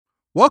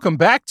Welcome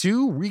back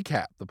to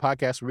Recap, the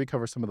podcast where we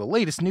cover some of the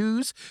latest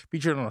news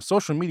featured on our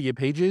social media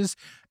pages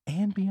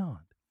and beyond.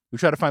 We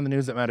try to find the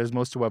news that matters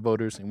most to our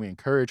voters, and we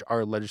encourage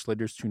our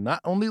legislators to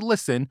not only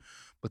listen,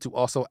 but to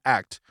also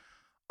act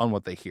on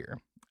what they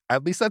hear.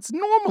 At least that's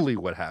normally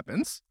what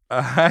happens,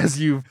 as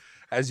you've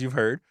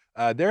heard.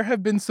 There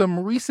have been some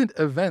recent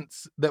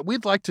events that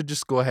we'd like to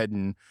just go ahead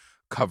and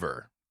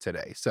cover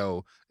today.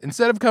 So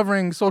instead of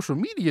covering social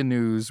media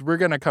news, we're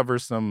going to cover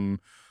some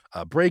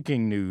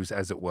breaking news,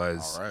 as it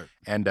was, All right.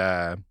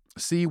 and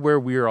see where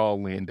we're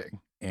all landing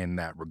in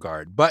that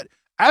regard. But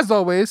as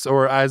always,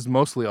 or as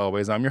mostly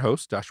always, I'm your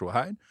host, Joshua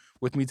Hyde.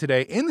 With me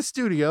today in the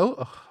studio,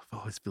 it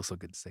always feels so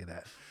good to say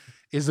that,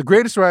 is the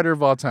greatest writer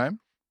of all time,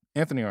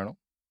 Anthony Arnold.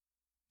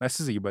 Nice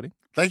to see you, buddy.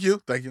 Thank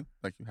you. Happy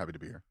to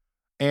be here.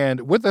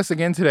 And with us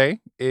again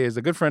today is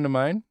a good friend of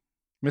mine,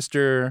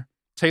 Mr.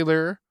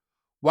 Taylor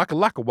Waka.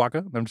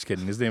 I'm just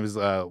kidding. His name is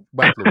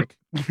Wacklewick.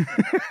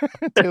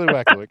 Taylor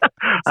Wacklewick.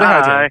 Say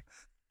hi, Taylor.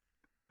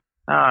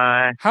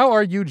 Hi. How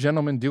are you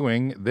gentlemen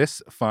doing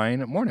this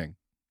fine morning?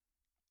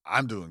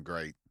 I'm doing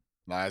great.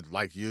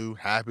 Like you,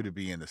 happy to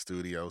be in the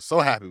studio. So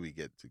happy we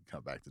get to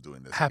come back to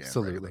doing this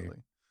Absolutely. again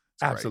regularly.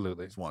 It's Absolutely.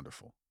 great. It's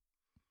wonderful.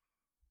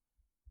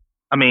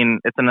 I mean,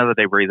 it's another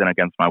day breathing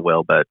against my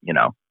will, but, you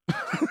know.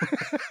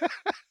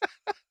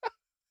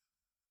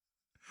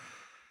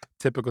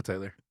 Typical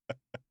Taylor.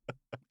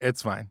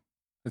 It's fine.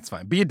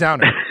 Be a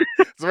downer.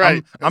 That's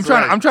right. I'm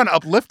trying to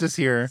uplift us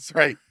here. That's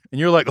right.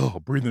 And you're like,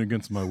 breathing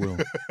against my will.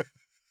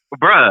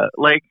 Bruh,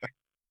 like,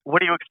 what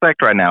do you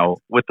expect right now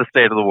with the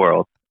state of the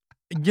world?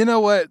 You know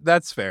what?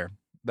 That's fair.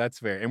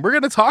 And we're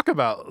going to talk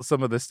about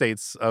some of the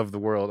states of the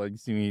world. I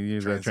see me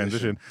use that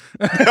transition.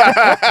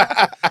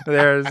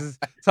 There's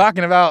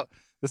talking about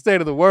the state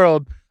of the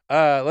world.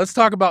 Let's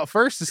talk about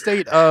first the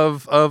state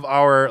of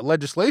our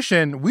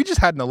legislation. We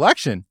just had an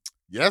election.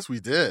 Yes, we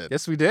did.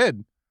 Yes, we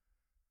did.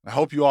 I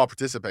hope you all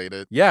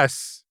participated.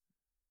 Yes.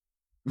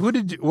 Who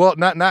did you? Well,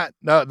 no.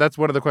 That's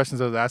one of the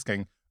questions I was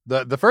asking.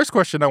 The first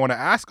question I want to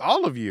ask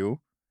all of you,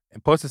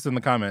 and post this in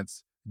the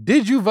comments: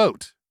 did you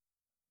vote?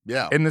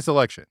 Yeah. In this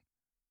election?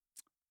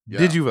 Yeah.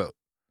 Did you vote?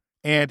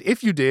 And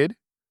if you did,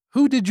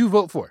 who did you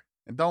vote for?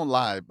 And don't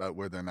lie about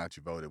whether or not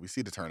you voted. We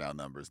see the turnout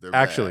numbers. They're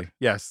actually bad.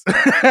 Yes.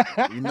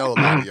 We know a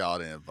lot of y'all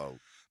didn't vote.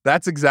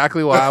 That's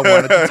exactly why I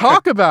wanted to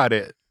talk about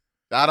it.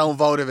 I don't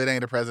vote if it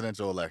ain't a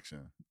presidential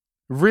election.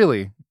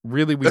 Really,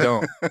 we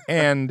don't.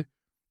 And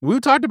we've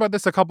talked about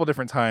this a couple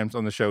different times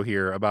on the show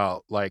here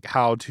about like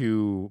how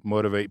to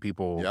motivate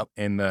people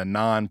in the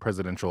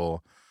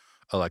non-presidential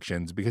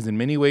elections, because in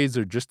many ways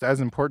they're just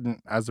as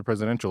important as the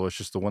presidential. It's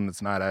just the one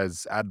that's not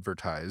as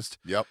advertised.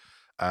 Yep.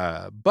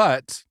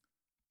 But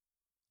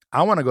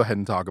I want to go ahead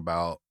and talk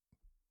about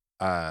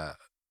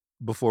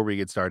before we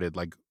get started,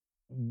 like,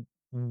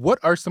 what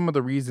are some of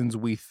the reasons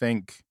we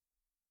think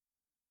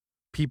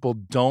people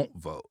don't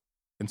vote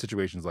in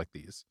situations like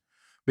these?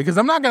 Because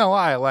I'm not going to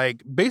lie,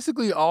 like,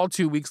 basically all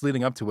 2 weeks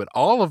leading up to it,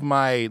 all of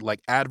my,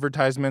 like,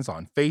 advertisements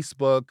on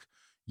Facebook,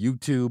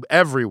 YouTube,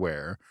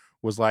 everywhere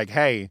was like,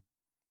 hey,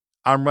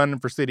 I'm running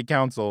for city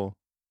council.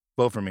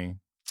 Vote for me.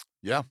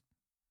 Yeah.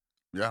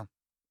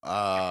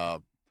 I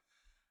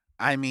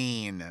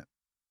mean,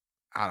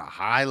 on a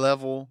high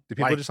level, do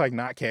people just like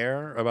not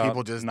care about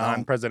people just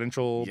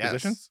non-presidential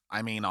positions?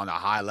 I mean, on a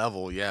high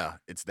level, yeah,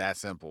 it's that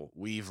simple.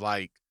 We've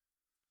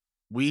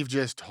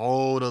just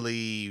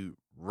totally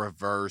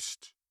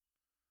reversed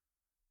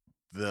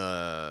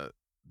the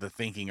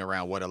thinking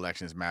around what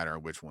elections matter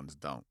and which ones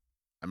don't.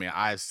 I mean,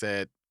 I've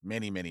said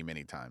many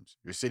times,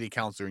 your city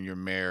councilor and your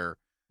mayor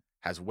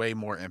has way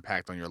more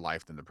impact on your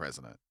life than the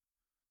president.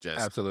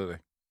 Absolutely.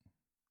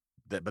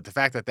 But the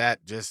fact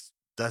that just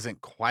doesn't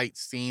quite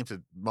seem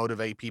to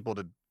motivate people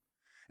to,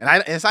 and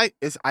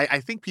I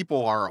think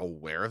people are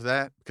aware of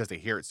that because they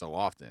hear it so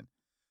often.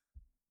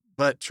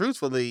 But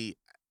truthfully,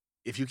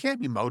 if you can't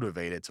be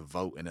motivated to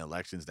vote in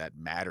elections that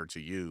matter to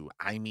you,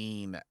 I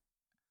mean,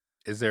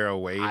 is there a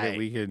way that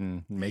we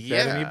can make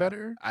that any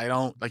better? I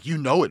don't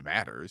it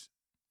matters.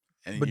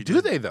 But do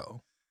they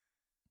though?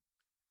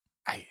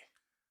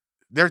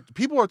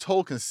 People are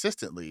told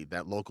consistently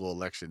that local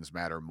elections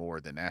matter more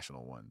than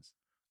national ones.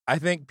 I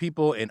think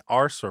people in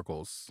our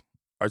circles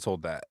are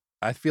told that.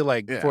 I feel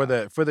like for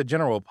the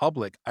general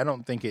public, I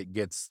don't think it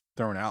gets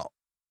thrown out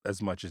as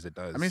much as it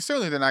does. I mean,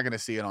 certainly they're not going to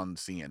see it on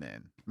CNN.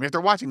 I mean, if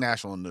they're watching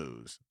national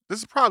news, this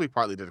is probably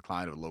partly the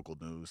decline of local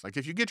news. Like,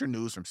 if you get your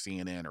news from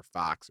CNN or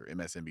Fox or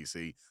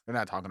MSNBC, they're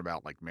not talking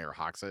about like Mayor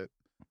Hoxett.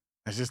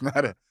 It's just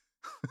not a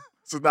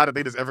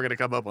thing that's ever going to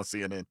come up on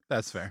CNN.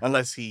 That's fair.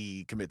 Unless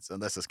a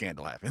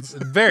scandal happens.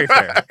 Very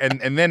fair.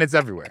 And then it's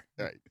everywhere.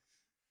 Right.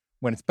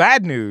 When it's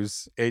bad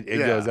news, it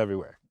goes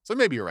everywhere. So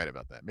maybe you're right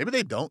about that. Maybe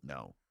they don't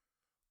know.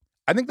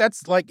 I think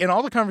that's like in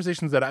all the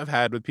conversations that I've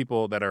had with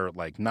people that are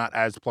like not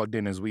as plugged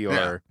in as we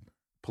are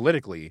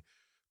politically,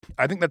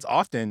 I think that's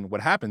often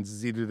what happens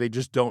is either they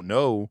just don't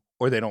know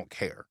or they don't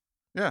care.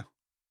 Yeah.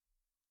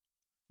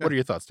 What are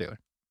your thoughts, Taylor?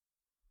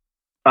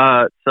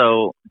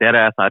 So dead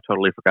ass, I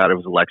totally forgot it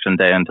was election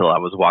day until I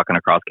was walking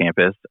across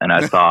campus and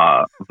I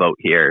saw vote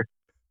here.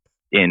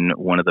 in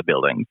one of the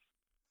buildings.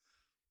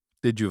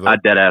 Did you vote? I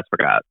dead ass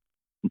forgot.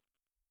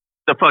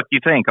 The fuck you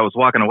think? I was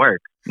walking to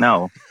work.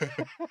 No.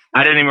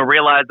 I didn't even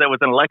realize there was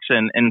an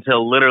election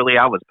until literally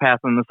I was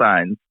passing the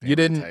signs. You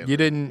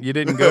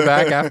didn't go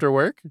back after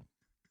work?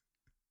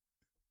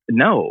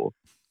 No.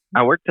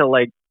 I worked till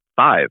like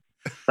 5.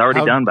 It's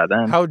already done by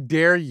then. How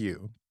dare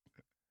you?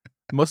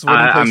 Most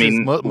voting places,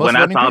 most when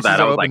voting I saw places that,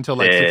 are I was open like, until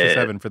like 6 or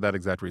 7 for that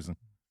exact reason.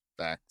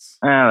 Facts.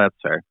 That's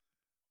fair.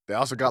 They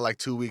also got like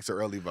 2 weeks of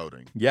early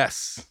voting.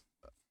 Yes,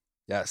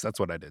 that's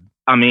what I did.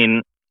 I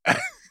mean,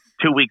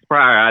 2 weeks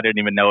prior, I didn't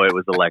even know it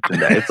was election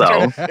day,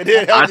 so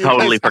I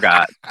totally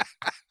forgot.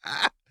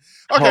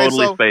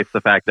 Totally spaced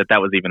the fact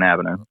that was even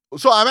happening.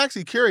 So I'm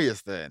actually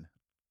curious then,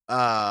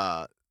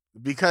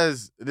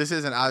 because this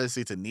isn't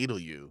obviously to needle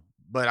you,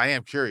 but I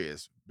am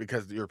curious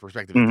because your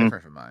perspective is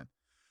different from mine.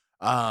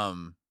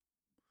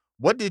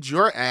 What did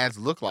your ads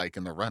look like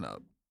in the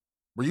run-up?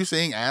 Were you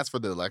seeing ads for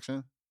the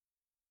election?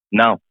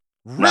 No.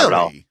 Really? Not at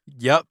all.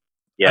 Yep.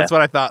 Yeah. That's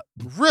what I thought.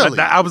 Really?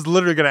 I was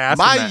literally going to ask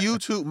my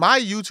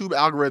YouTube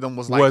algorithm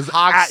was like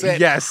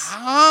Hogsett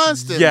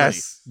constantly.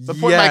 Yes. The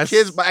point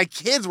my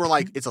kids were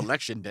like, it's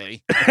election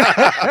day.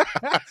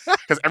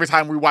 Because every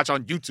time we watch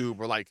on YouTube,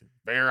 we're like,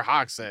 Bear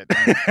Hogsett.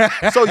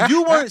 So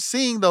you weren't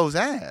seeing those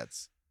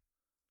ads.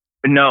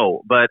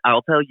 No, but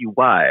I'll tell you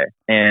why.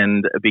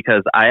 And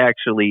because I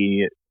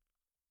actually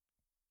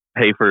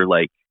pay for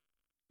like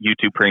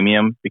YouTube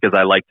Premium because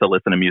I like to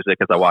listen to music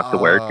as I walk to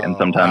work, and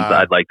sometimes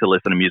I'd like to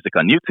listen to music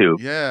on YouTube.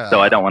 Yeah.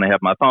 So I don't want to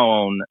have my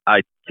phone.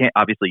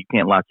 Obviously you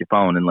can't lock your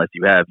phone unless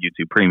you have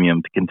YouTube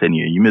Premium to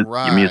continue your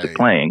music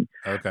playing.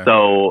 Okay.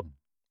 So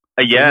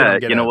yeah,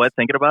 you know ads. what?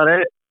 Thinking about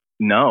it,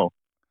 no,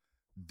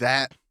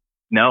 I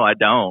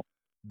don't.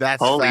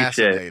 That's holy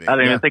fascinating. Shit. I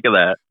didn't even think of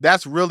that.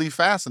 That's really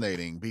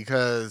fascinating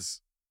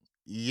because,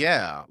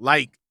 yeah,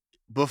 like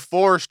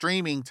before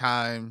streaming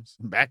times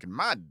back in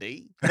my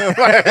day, but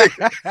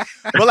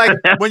like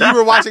when you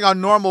were watching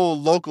on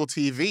normal local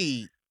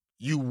TV,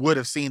 you would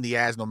have seen the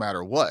ads no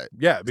matter what.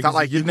 Yeah, because it's not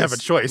like you didn't have a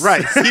choice.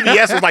 Right.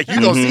 CBS was like,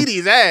 you gonna see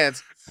these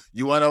ads.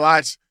 You want to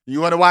watch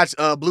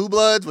Blue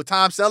Bloods with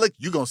Tom Selleck?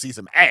 You gonna see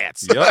some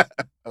ads. Yep.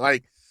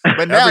 Like,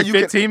 but now every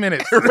 15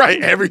 minutes.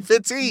 Right, every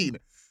 15.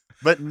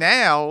 But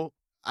now,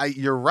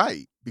 you're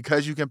right,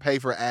 because you can pay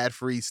for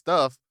ad-free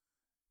stuff.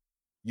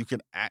 You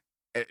can.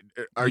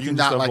 Are you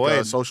not like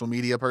a social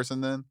media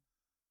person then?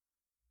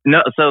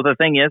 No. So the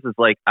thing is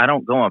like I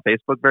don't go on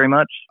Facebook very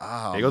much.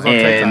 Oh, it goes on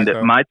TikTok,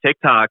 though. My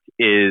TikTok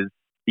is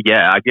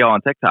I go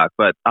on TikTok,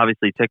 but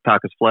obviously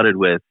TikTok is flooded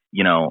with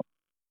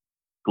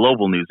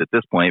global news at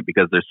this point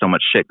because there's so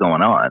much shit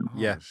going on.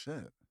 Yeah. Oh,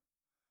 shit.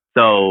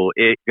 So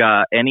it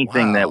got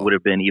anything that would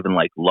have been even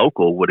like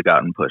local would have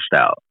gotten pushed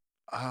out.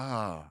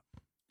 Ah.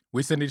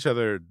 We send each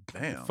other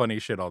funny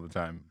shit all the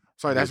time.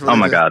 Sorry, that's really oh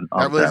my god,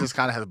 that really just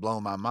kind of has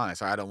blown my mind.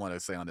 Sorry, I don't want to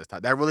say on this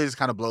time. That really just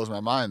kind of blows my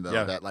mind though.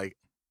 That like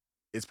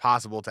it's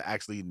possible to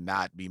actually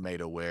not be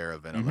made aware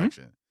of an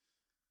election.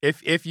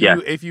 If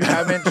you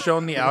haven't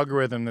shown the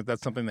algorithm that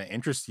that's something that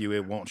interests you,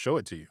 it won't show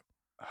it to you.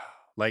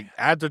 Like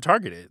ads are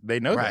targeted. They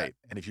know that.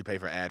 And if you pay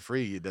for ad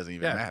free, it doesn't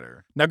even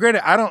matter. Now,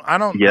 granted, I don't.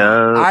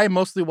 I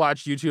mostly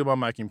watch YouTube on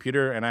my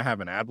computer, and I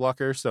have an ad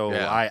blocker, so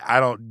I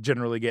don't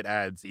generally get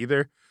ads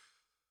either.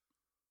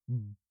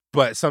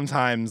 But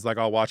sometimes, like,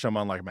 I'll watch them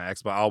on like my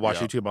Xbox. I'll watch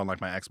YouTube on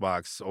like my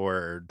Xbox,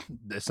 or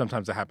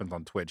sometimes it happens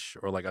on Twitch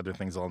or like other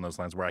things along those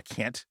lines where I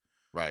can't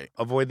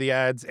avoid the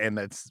ads, and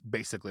that's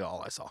basically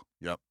all I saw.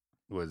 Yep,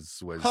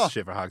 was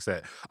shit for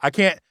Hogsett. I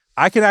can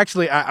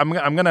actually. I'm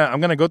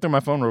gonna go through my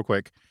phone real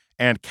quick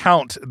and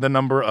count the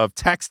number of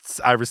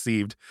texts I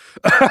received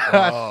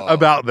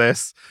about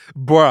this,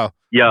 bro.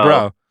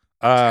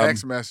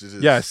 Text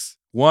messages. Yes,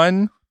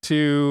 1,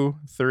 2,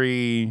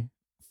 3,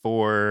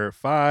 4,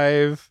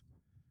 5.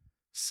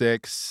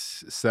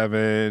 6,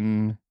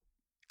 7,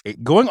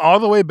 8, going all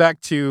the way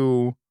back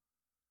to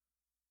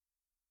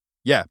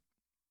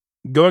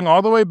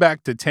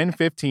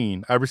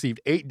 10:15. I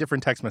received 8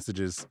 different text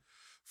messages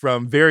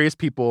from various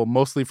people,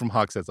 mostly from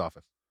Hogsett's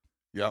office.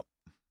 Yep.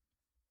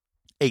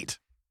 8.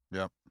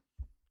 Yep.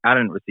 I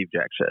didn't receive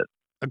jack shit.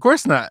 Of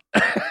course not.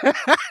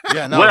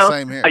 Yeah, no,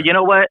 same here. You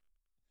know what?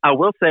 I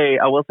will say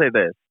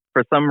this.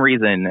 For some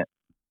reason,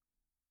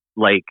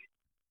 like,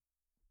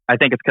 I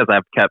think it's because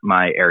I've kept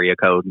my area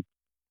code.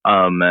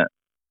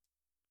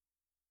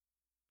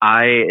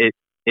 It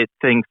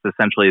thinks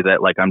essentially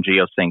that like I'm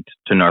geosynced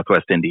to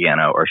Northwest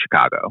Indiana or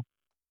Chicago.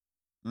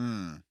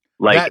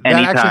 Like that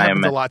anytime, actually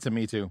happens a lot to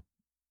me too.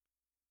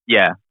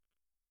 Yeah,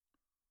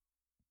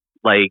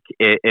 like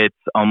it's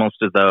almost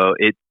as though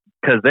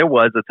because there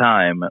was a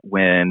time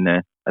when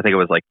I think it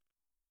was like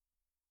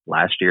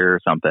last year or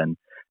something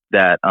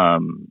that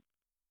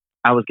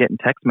I was getting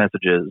text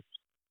messages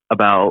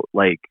about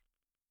like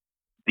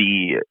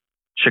the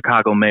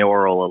Chicago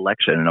mayoral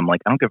election, and I'm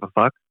like, I don't give a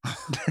fuck.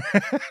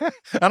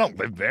 I don't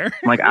live there.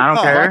 I'm like, I don't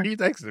care. Why are you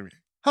texting me?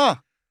 Huh?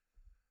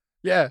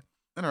 Yeah.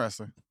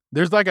 Interesting.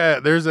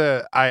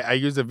 I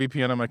use a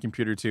VPN on my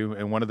computer too,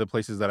 and one of the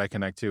places that I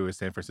connect to is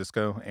San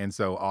Francisco, and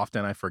so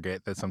often I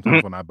forget that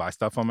sometimes when I buy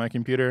stuff on my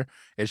computer,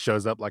 it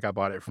shows up like I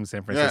bought it from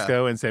San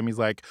Francisco, and Sammy's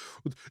like,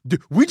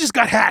 "We just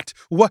got hacked.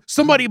 What?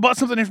 Somebody bought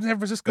something in San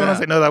Francisco?" And I was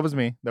like, "No, that was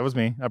me. That was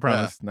me. I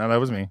promise. No, that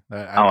was me."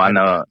 I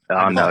know.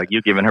 Oh no,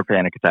 you giving her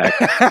panic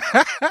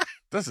attack.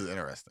 This is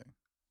interesting.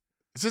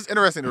 It's just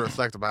interesting to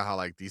reflect about how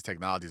like these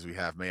technologies we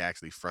have may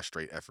actually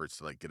frustrate efforts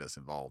to like get us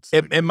involved.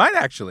 It might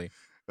actually.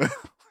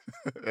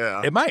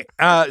 Yeah, it might.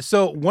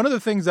 So one of the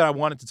things that I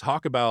wanted to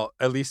talk about,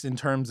 at least in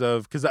terms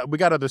of, because we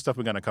got other stuff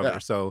we're gonna cover. Yeah.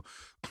 So,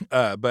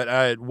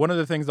 but one of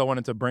the things I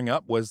wanted to bring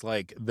up was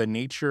like the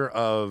nature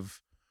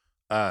of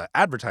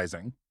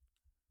advertising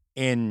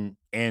in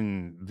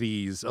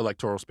these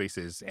electoral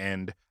spaces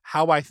and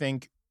how I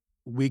think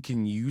we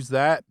can use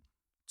that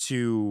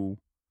to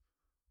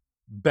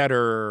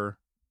better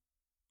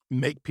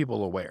make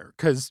people aware,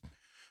 because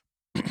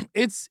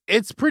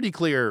it's pretty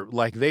clear,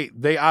 like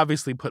they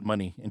obviously put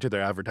money into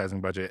their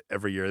advertising budget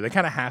every year. They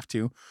kind of have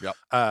to. Yep.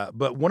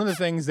 But one of the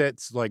things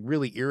that's like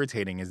really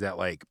irritating is that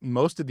like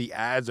most of the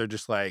ads are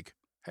just like,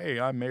 "Hey,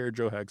 I'm Mayor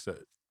Joe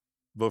Hexet.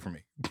 Vote for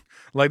me."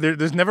 Like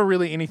there's never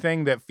really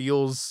anything that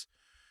feels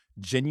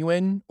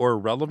genuine or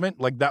relevant.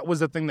 Like that was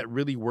the thing that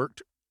really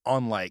worked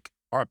on like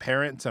our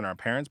parents and our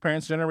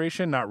parents'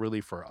 generation, not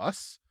really for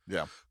us.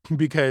 Yeah.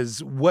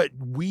 Because what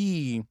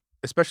we,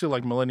 especially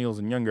like millennials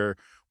and younger,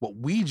 what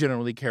we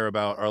generally care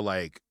about are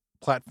like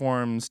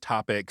platforms,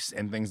 topics,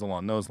 and things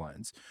along those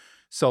lines.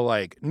 So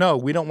like, no,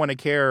 we don't want to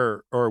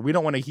care, or we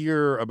don't want to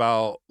hear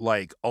about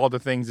like all the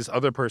things this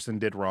other person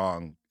did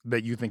wrong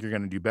that you think you're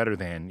going to do better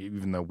than,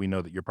 even though we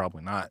know that you're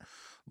probably not.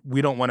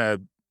 We don't want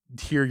to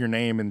hear your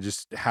name and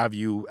just have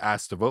you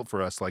asked to vote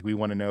for us. Like we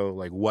want to know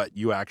like what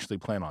you actually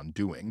plan on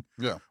doing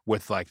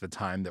with like the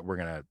time that we're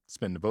going to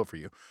spend to vote for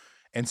you.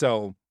 And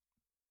so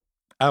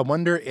I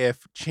wonder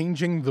if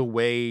changing the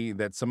way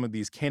that some of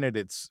these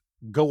candidates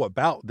go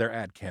about their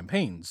ad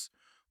campaigns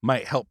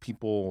might help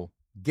people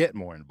get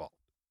more involved.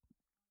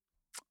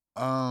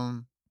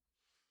 I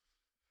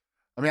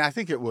mean, I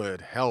think it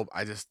would help.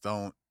 I just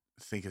don't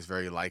think it's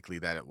very likely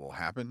that it will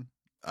happen.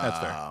 That's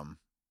fair.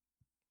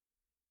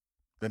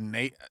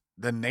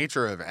 The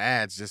nature of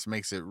ads just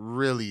makes it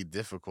really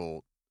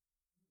difficult.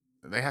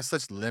 They have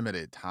such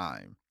limited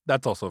time.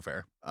 That's also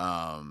fair.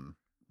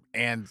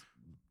 And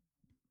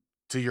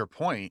to your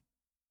point,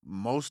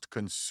 most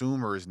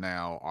consumers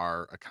now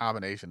are a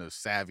combination of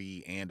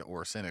savvy and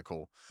or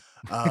cynical,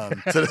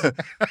 to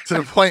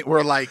the point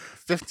where like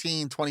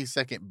 15,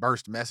 20-second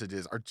burst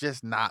messages are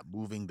just not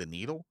moving the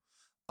needle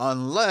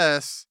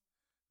unless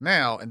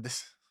now, and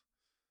this,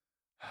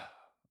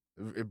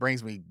 it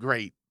brings me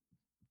great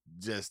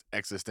just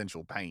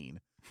existential pain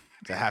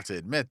to have to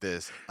admit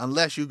this,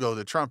 unless you go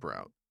the Trump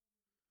route.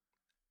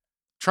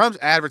 Trump's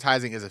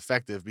advertising is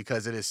effective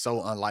because it is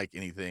so unlike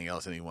anything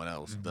else anyone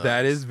else does.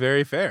 That is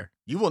very fair.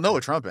 You will know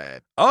a Trump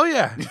ad. Oh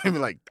yeah. You'll be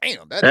like,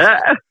 damn,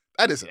 that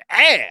is an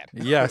ad.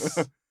 Yes.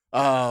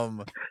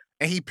 And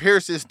he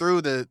pierces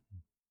through the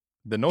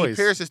noise.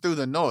 He pierces through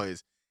the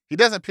noise. He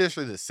doesn't pierce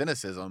through the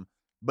cynicism,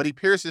 but he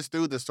pierces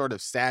through the sort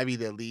of savvy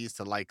that leads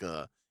to like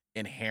a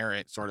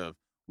inherent sort of,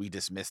 we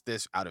dismiss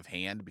this out of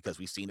hand because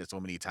we've seen it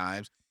so many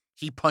times.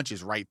 He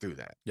punches right through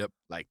that. Yep.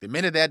 Like the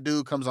minute that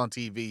dude comes on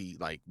TV,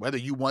 like whether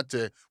you want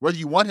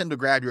him to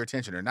grab your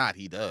attention or not,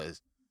 he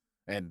does,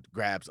 and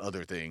grabs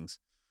other things.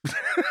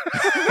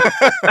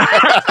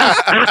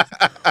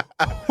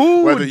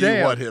 Whether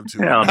you want him to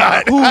or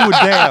not. Ooh,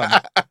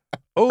 damn.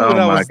 Oh,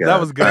 that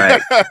was good.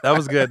 Right. That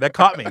was good. That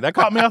caught me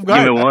off guard.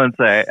 Give me one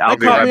sec. I'll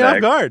be caught right me back.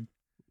 off guard.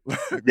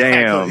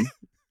 Damn.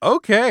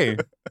 Okay.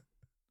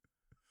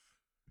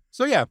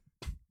 So yeah.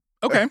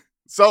 Okay.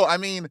 So I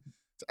mean,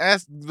 to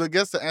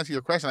answer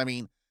your question, I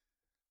mean,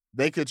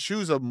 they could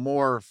choose a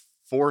more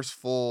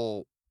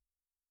forceful,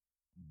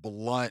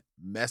 blunt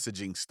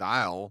messaging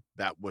style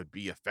that would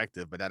be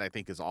effective, but that I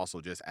think is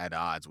also just at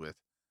odds with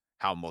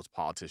how most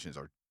politicians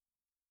are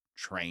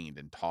trained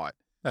and taught.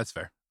 That's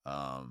fair.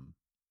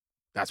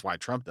 That's why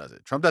Trump does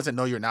it. Trump doesn't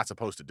know you're not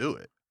supposed to do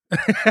it.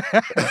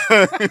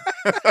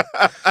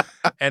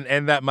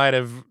 and that might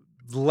have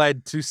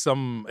led to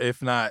some,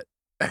 if not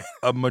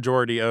a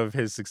majority of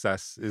his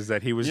success, is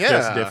that he was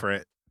just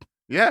different.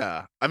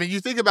 Yeah. I mean, you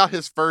think about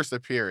his first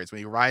appearance when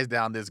he rides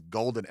down this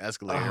golden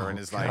escalator and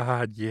it's like,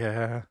 God,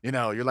 yeah. You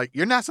know, you're like,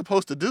 you're not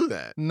supposed to do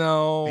that.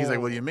 No. He's like,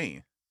 what do you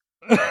mean?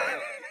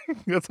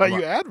 That's how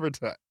you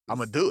advertise. I'm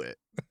going to do it.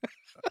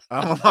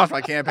 I'm going to launch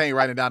my campaign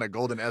riding down a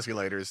golden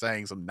escalator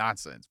saying some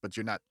nonsense, but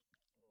you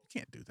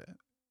can't do that.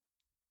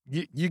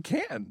 You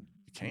can.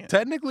 You can't.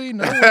 Technically,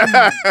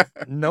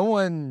 no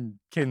one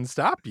can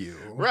stop you.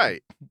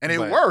 Right. And it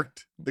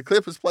worked. The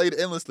clip was played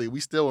endlessly. We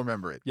still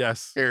remember it.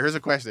 Yes. Here's a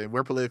question.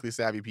 We're politically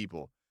savvy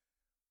people.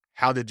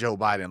 How did Joe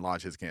Biden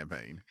launch his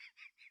campaign?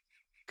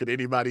 Could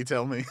anybody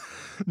tell me?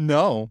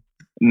 No.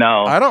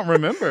 I don't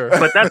remember.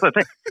 But that's the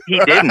thing. He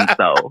didn't,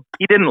 though.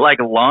 He didn't like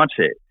launch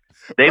it.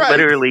 They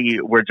literally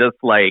were just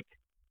like,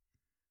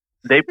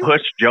 they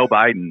pushed Joe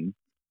Biden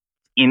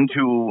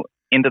into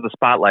the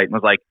spotlight and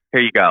was like,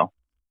 here you go.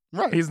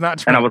 Right. He's not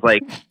And Trump. I was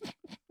like,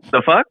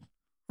 the fuck?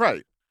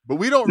 Right. But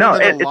we don't No,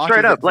 remember the it's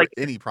straight launches up, for like-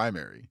 any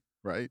primary,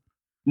 right?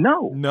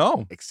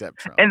 No. Except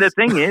Trump. And the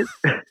thing is,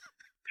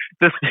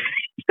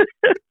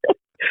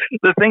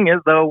 the thing is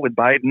though, with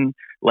Biden,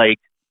 like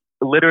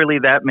literally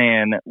that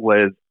man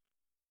was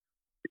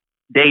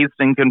dazed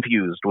and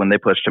confused when they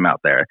pushed him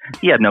out there.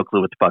 He had no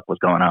clue what the fuck was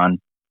going on.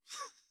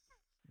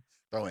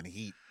 throwing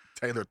heat.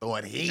 Taylor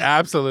throwing heat.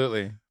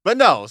 Absolutely. But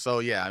no, so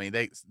yeah, I mean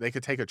they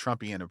could take a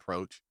Trumpian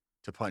approach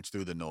to punch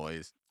through the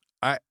noise.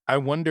 I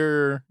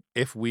wonder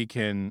if we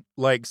can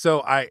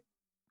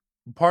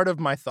part of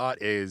my thought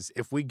is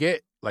if we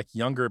get like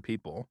younger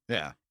people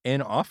Yeah.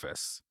 in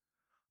office,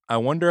 I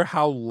wonder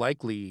how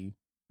likely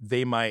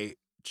they might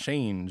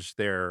change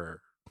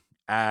their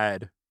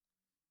ad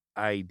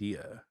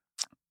idea.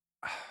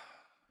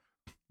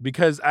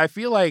 Because I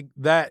feel like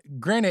that,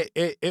 granted,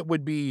 it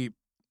would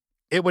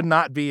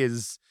not be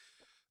as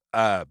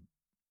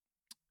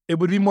it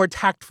would be more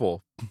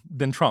tactful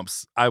than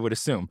Trump's, I would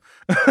assume.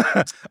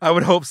 I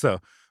would hope so.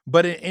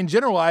 But in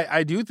general,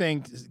 I do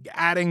think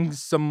adding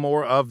some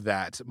more of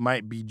that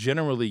might be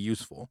generally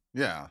useful.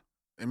 Yeah.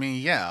 I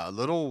mean, yeah, a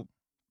little,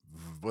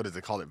 what does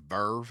it call it?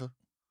 Verve?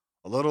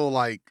 A little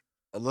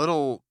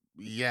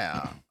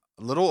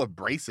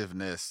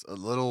abrasiveness, a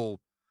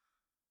little,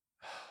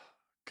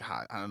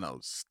 God, I don't know,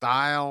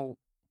 style,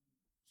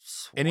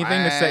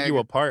 Anything to set you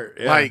swag, apart.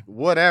 Yeah. like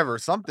whatever,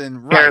 something,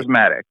 right.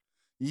 Charismatic.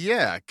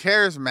 Yeah,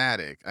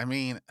 charismatic. I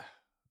mean,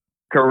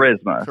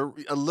 Charisma.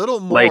 a little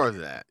more Like- of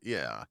that.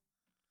 Yeah.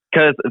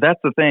 Because that's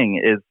the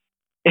thing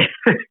is,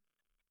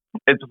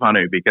 it's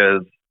funny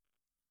because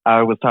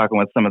I was talking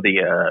with some of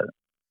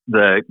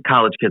the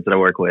college kids that I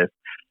work with,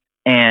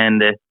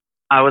 and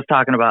I was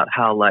talking about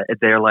how like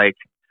they're like,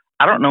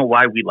 I don't know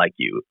why we like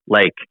you,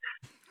 like,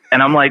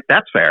 and I'm like,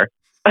 that's fair.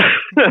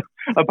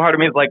 A part of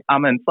me is like,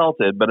 I'm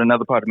insulted, but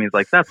another part of me is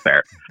like, that's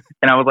fair.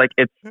 And I was like,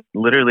 it's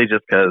literally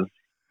just because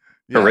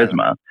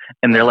charisma.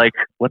 And they're like,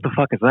 what the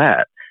fuck is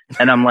that?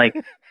 And I'm like,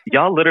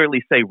 y'all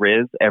literally say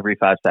Riz every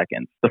 5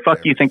 seconds. The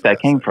fuck do you think that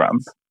came from?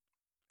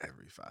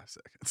 Every 5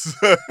 seconds.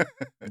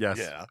 Yes.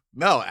 Yeah.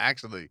 No,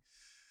 actually.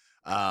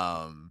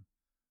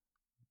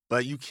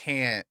 But you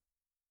can't.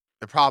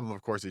 The problem,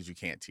 of course, is you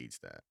can't teach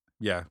that.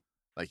 Yeah.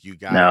 Like you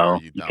got No, it or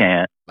you you don't.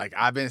 can't. Like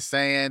I've been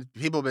saying,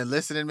 people have been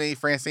listening to me.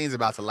 Francine's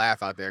about to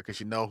laugh out there because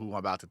you know who I'm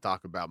about to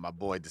talk about, my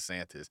boy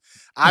DeSantis.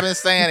 I've been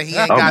saying that he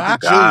ain't Oh got my the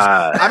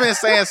God. juice. I've been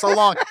saying so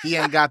long, he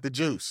ain't got the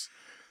juice.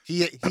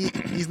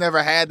 He's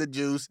never had the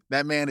juice.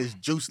 That man is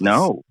juiceless.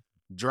 No.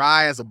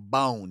 Dry as a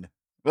bone.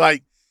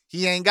 Like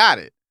he ain't got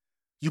it.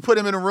 You put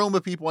him in a room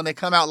with people and they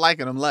come out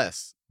liking him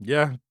less.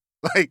 Yeah.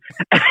 Like,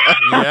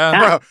 Yeah.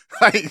 bro,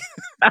 like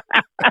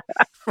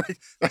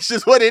that's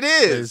just what it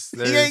is.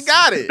 He ain't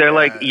got it. They're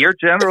like, your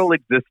general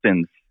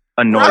existence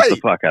annoys the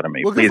Right. fuck out of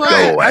me. Well, 'cause, Please like,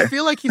 go away. I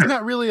feel like he's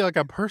not really like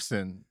a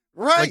person.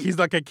 Right. Like he's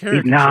like a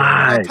character.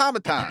 not. He's an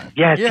automaton.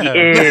 Yes, Yeah. he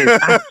is.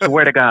 I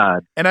swear to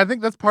God. And I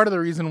think that's part of the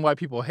reason why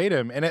people hate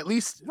him. And at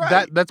least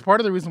Right. that's part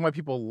of the reason why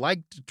people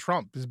liked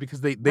Trump is because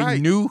they Right.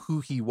 knew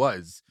who he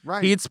was.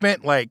 Right. He had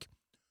spent like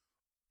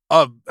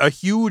a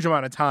huge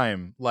amount of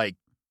time like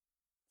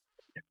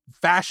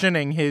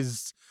fashioning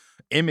his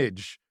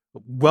image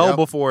well Yep.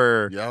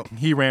 before Yep.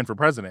 he ran for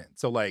president.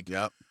 So like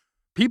Yep.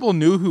 people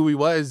knew who he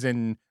was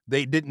and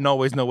they didn't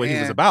always know what he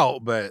was And-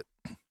 about, but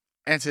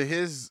And to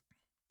his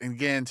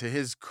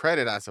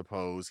credit, I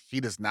suppose, he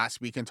does not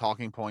speak in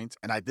talking points.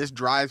 And this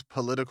drives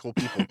political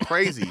people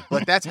crazy.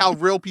 But that's how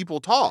real people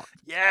talk.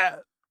 yeah.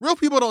 Real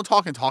people don't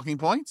talk in talking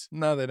points.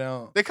 No, they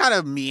don't. They kind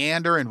of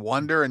meander and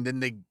wonder, and then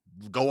they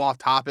go off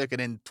topic, and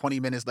then 20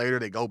 minutes later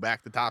they go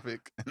back to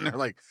topic. And they're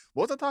like,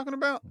 what was I talking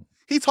about?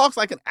 He talks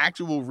like an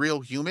actual real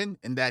human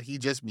in that he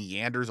just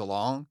meanders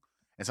along.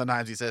 And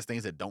sometimes he says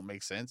things that don't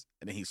make sense.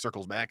 And then he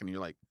circles back and you're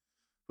like,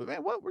 but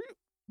man, what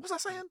was I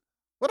saying?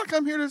 What I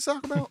come here to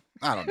talk about?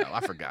 I don't know. I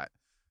forgot.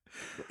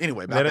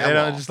 Anyway, They about that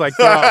don't wall. just like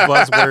throw out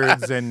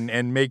buzzwords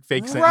and make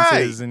fake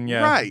sentences and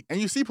yeah. Right. And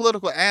you see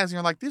political ads and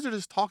you're like, these are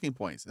just talking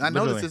points. And I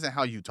know Literally. this isn't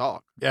how you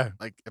talk. Yeah.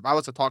 Like if I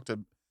was to talk to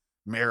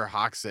Mayor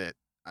Hoxett,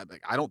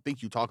 I don't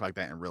think you talk like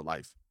that in real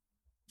life.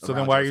 So then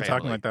around why are your you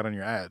talking family. like that on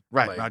your ad?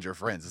 Right, Like, around your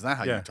friends. It's not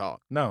how yeah. you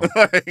talk. no.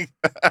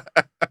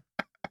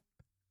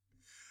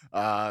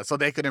 So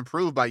they could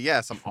improve by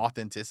some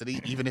authenticity,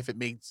 even if it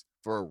makes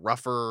for a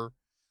rougher,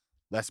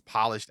 less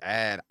polished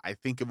ad. I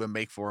think it would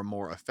make for a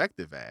more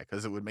effective ad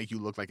because it would make you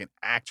look like an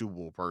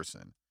actual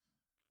person.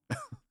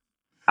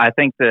 I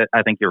think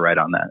you're right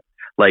on that.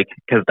 Like,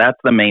 because that's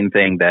the main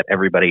thing that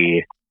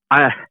everybody.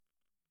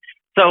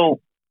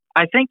 So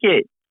I think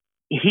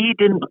he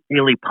didn't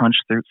really punch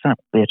through. Son of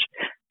a bitch.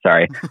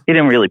 Sorry, he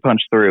didn't really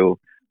punch through.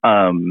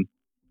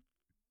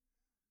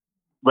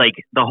 Like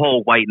the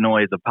whole white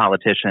noise of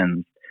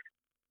politicians.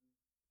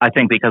 I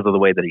think because of the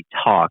way that he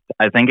talked.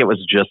 I think it was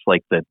just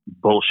like the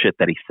bullshit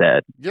that he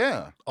said.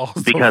 Yeah.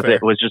 Also Because fair.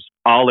 it was just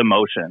all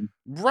emotion.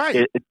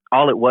 Right.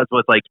 All it was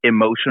like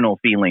emotional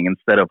feeling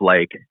instead of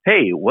like,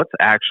 hey, let's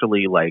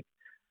actually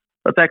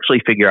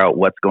figure out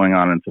what's going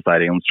on in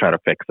society and let's try to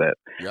fix it.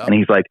 Yep. And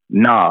he's like,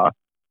 nah,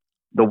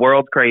 the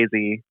world's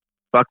crazy.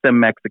 fuck them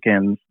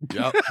Mexicans,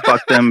 Yep.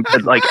 fuck them,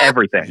 like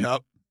everything.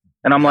 Yep.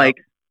 And I'm Yep. like,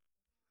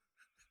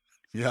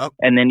 Yep.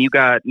 and then you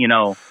got,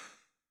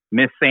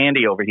 Miss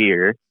Sandy over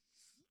here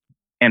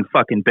and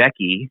fucking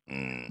Becky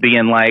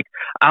being like,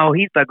 oh,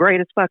 he's the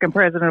greatest fucking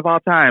president of all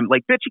time.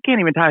 Like, bitch, you can't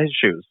even tie his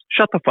shoes.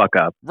 Shut the fuck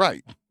up.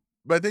 Right.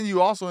 But then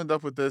you also end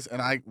up with this,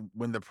 and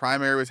when the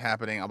primary was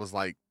happening, I was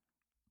like,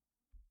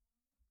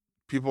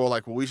 people were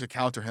like, well, we should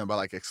counter him by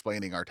like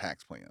explaining our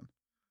tax plan.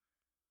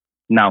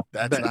 No.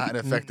 That's not an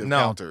effective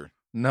counter.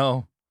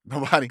 No.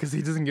 Nobody. Because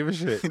he doesn't give a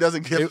shit. He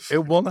doesn't give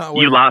It will not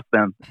work. You lost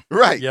them.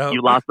 Right. Yep.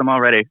 You lost them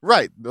already.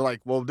 Right. They're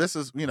like, well, this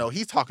is,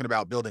 he's talking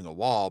about building a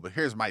wall, but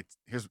here's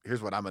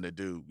what I'm going to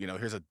do.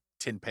 Here's a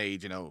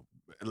 10-page,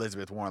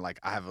 Elizabeth Warren, like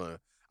I have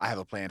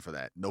a plan for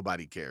that.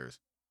 Nobody cares.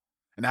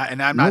 And I'm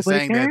not Nobody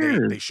saying cares.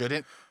 that they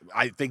shouldn't.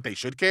 I think they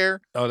should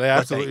care. Oh, they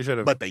absolutely should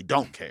have. But they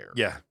don't care.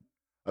 Yeah.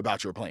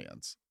 About your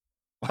plans.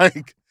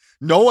 Like,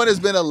 no one has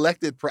been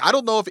elected. I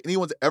don't know if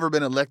anyone's ever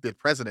been elected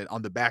president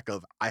on the back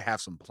of, I have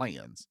some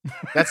plans.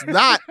 That's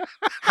not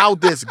how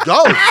this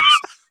goes.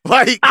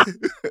 Like,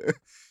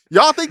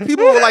 y'all think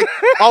people were like,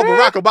 oh,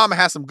 Barack Obama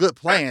has some good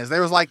plans. They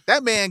was like,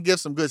 that man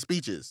gives some good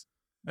speeches.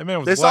 That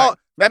man was black.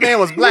 That man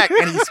was black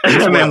and he speaks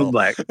That man well. was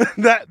black.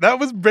 That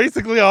was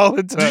basically all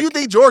it took. Do you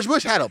think George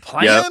Bush had a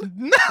plan? Yep.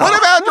 No. What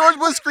about George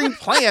Bush's screen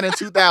plan in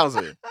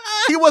 2000?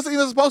 He wasn't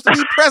even supposed to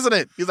be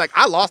president. He's like,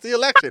 I lost the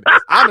election.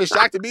 I'm as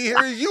shocked to be here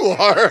as you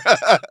are.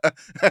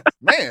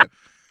 Man,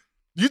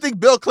 you think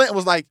Bill Clinton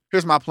was like,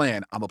 here's my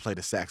plan. I'm going to play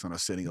the sax on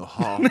Arsenio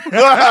Hall.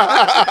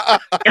 Ow!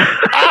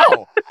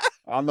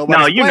 I don't know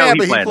what his plan,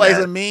 but he plays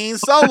that. a mean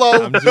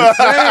solo. I'm just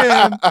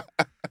saying.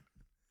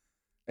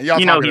 And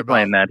y'all He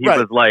planned that. He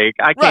was like,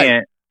 I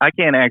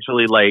can't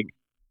actually like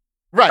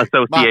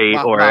associate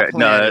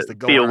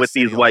feel with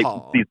these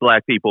these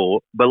black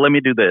people, but let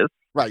me do this.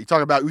 Right. We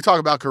talk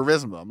about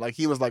charisma. Like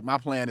he was like, my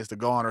plan is to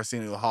go on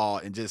Arsenio Hall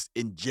and just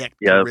inject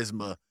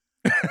charisma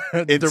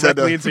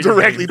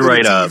directly to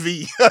the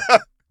TV.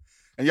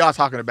 And y'all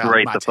talking about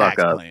my tax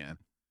plan.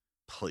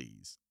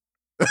 Please.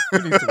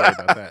 Who needs to worry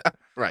about that?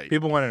 Right.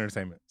 People want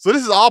entertainment. So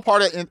this is all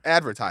part of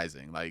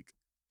advertising. Like,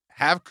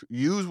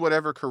 use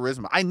whatever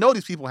charisma. I know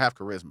these people have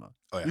charisma.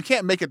 Oh, yeah. You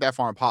can't make it that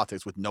far in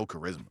politics with no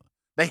charisma.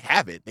 They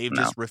have it. They've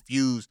just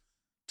refused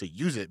to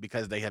use it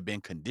because they have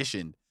been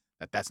conditioned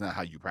that that's not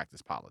how you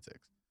practice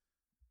politics.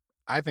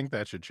 I think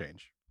that should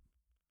change.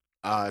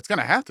 It's going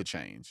to have to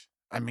change.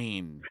 I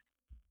mean,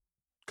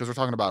 because we're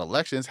talking about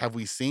elections. Have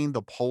we seen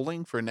the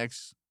polling for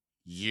next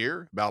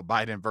year about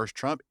Biden versus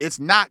Trump? It's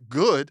not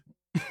good.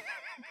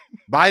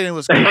 Biden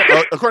was,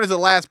 according to the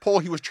last poll,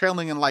 he was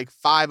trailing in like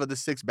 5 of the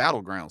 6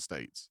 battleground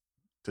states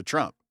to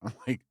Trump. I'm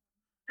like,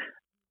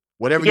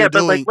 whatever you're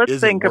doing, like, let's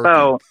think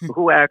about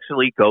who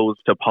actually goes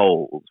to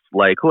polls.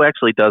 Like, who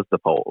actually does the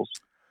polls?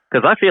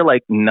 Because I feel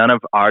like none of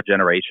our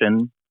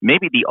generation,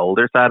 maybe the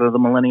older side of the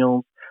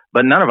millennials,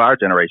 but none of our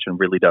generation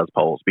really does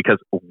polls because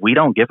we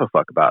don't give a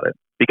fuck about it.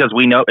 Because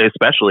we know,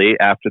 especially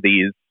after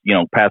these,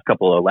 past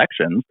couple of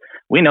elections,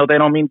 we know they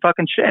don't mean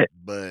fucking shit.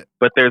 But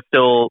there's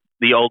still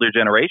the older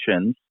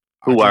generations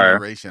who our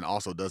generation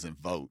also doesn't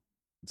vote.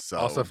 So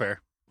also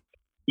fair.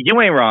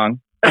 You ain't wrong.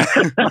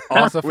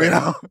 Also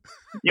fair.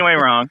 You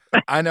ain't wrong.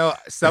 I know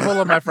several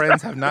of my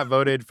friends have not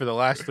voted for the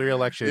last 3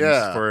 elections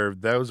for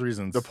those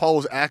reasons. The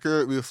polls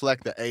accurately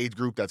reflect the age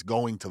group that's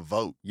going to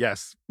vote.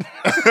 Yes.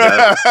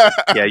 Yeah,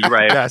 you're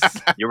right.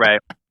 Yes. You're right.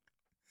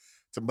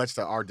 So much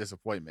to our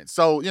disappointment.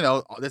 So,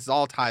 this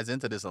all ties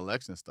into this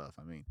election stuff.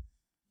 I mean,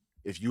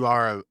 if you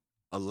are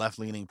a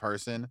left-leaning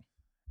person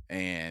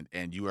and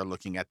you are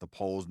looking at the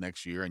polls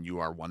next year and you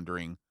are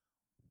wondering,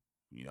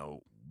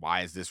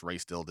 why is this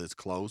race still this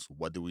close?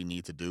 What do we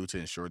need to do to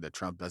ensure that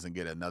Trump doesn't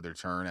get another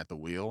turn at the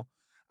wheel?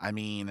 I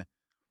mean,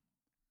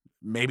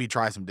 maybe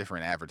try some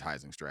different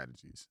advertising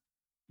strategies.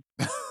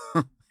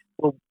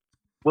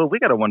 Well, we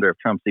got to wonder if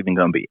Trump's even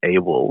going to be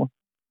able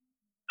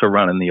to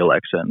run in the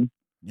election.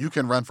 You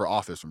can run for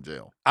office from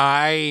jail.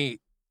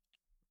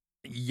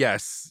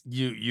 Yes,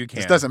 you can.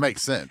 This doesn't make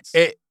sense.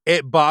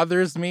 It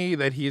bothers me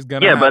that he's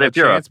gonna. Yeah, have but a if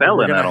you're chance, a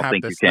felon, I don't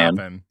think you can.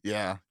 Him.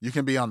 Yeah, you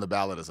can be on the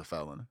ballot as a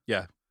felon.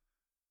 Yeah.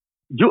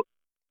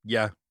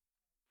 Yeah.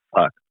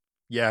 Fuck.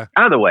 Yeah.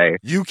 Either way,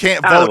 you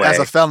can't vote as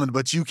a felon,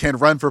 but you can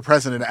run for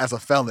president as a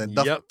felon.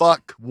 The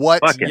fuck?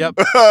 What? Yep.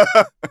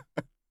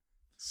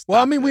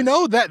 Well, I mean, we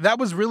know that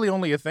was really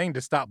only a thing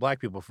to stop black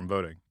people from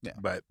voting. Yeah.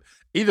 But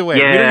either way,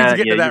 we don't need to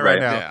get to that right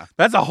now. Yeah.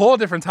 That's a whole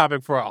different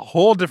topic for a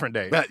whole different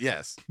day.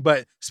 Yes.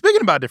 But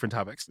speaking about different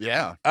topics,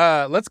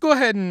 let's go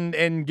ahead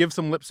and give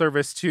some lip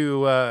service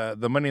to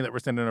the money that we're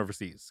sending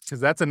overseas, because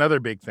that's another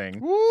big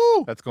thing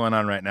that's going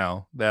on right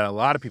now that a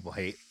lot of people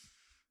hate.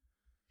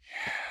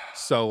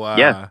 So,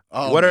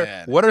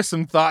 what are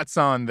some thoughts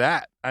on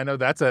that? I know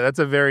that's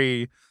a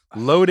very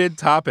loaded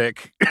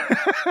topic.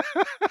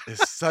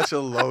 It's such a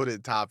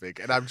loaded topic,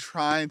 and I'm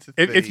trying to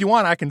think. If you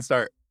want, I can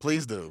start.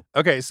 Please do.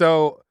 Okay,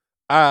 so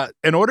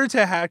in order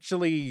to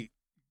actually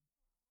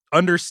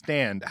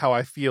understand how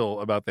I feel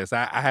about this,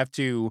 I have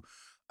to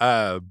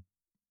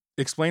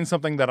explain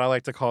something that I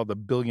like to call the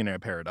billionaire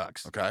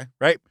paradox. Okay.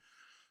 Right?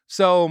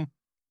 So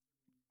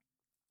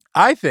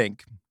I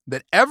think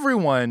that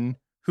everyone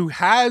who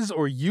has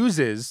or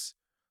uses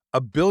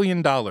 $1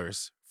 billion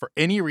for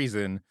any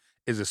reason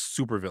is a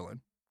supervillain.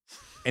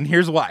 And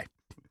here's why.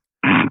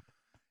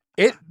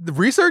 The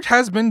research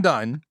has been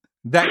done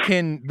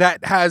that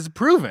has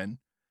proven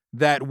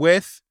that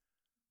with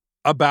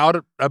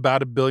about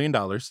 $1 billion,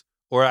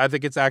 or I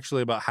think it's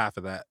actually about half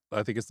of that.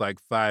 I think it's like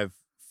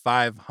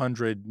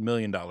 $500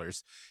 million.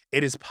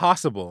 It is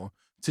possible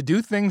to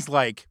do things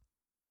like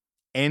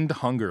end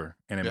hunger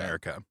in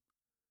America.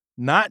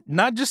 Not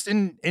just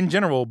in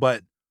general,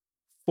 but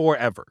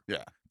forever.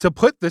 Yeah. To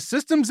put the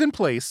systems in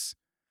place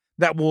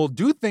that will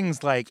do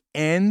things like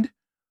end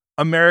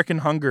American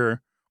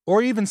hunger,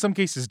 or even some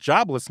cases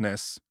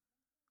joblessness,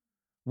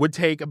 would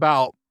take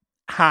about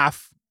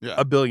half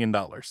 $1 billion.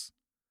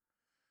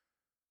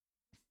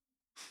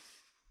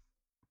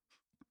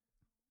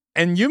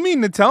 And you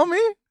mean to tell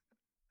me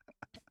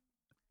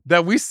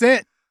that we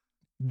sent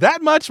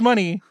that much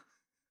money,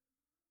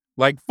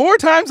 like 4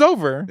 times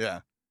over,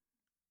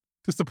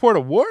 to support a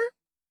war?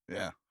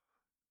 Yeah.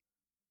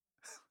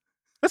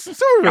 That's some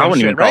supervillain shit, I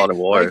wouldn't even right? call it a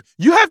war. Like,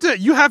 you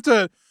have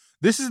to.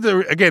 This is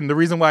the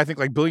reason why I think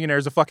like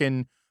billionaires are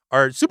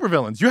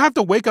supervillains. You have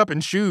to wake up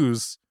and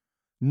choose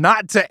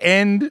not to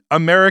end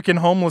American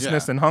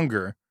homelessness and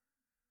hunger,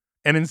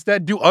 and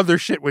instead do other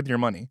shit with your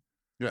money.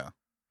 Yeah.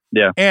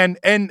 Yeah.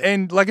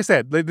 And like I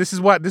said, this is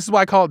why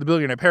I call it the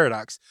billionaire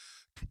paradox.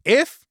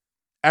 If,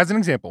 as an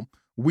example,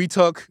 we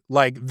took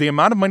like the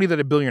amount of money that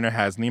a billionaire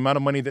has and the amount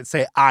of money that,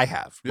 say, I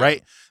have,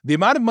 right? The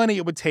amount of money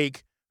it would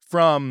take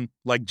from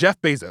like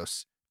Jeff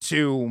Bezos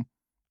to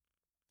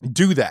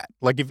do that.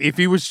 Like if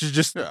he was to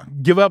just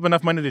give up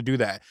enough money to do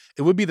that,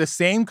 it would be the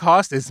same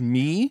cost as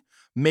me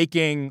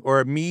spending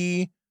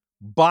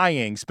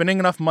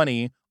enough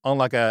money on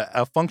like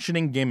a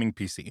functioning gaming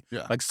PC.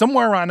 Yeah. Like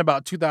somewhere around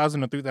about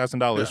 $2,000 or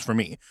 $3,000 for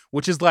me,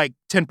 which is like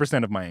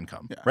 10% of my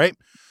income, right?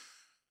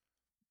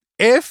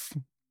 If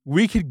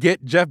we could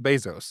get Jeff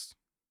Bezos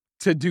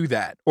to do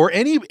that, or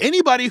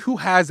anybody who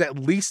has at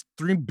least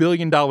 $3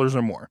 billion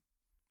or more,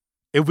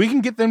 if we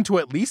can get them to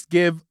at least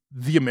give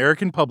the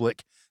American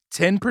public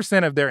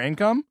 10% of their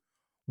income,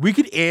 we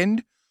could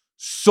end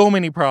so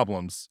many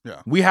problems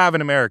we have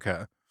in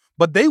America.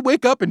 But they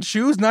wake up and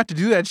choose not to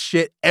do that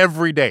shit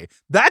every day.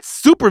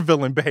 That's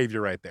supervillain behavior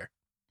right there.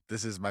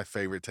 This is my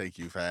favorite take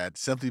you've had,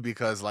 simply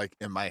because like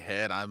in my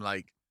head, I'm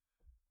like,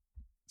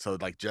 so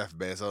like Jeff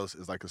Bezos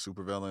is like a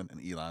supervillain and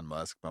Elon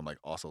Musk, but I'm like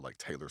also like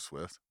Taylor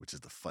Swift, which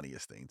is the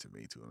funniest thing to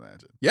me to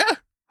imagine. Yeah.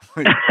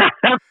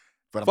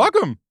 But fuck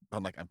him.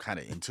 I'm like, I'm kind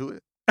of into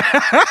it.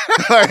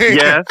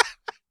 Yeah.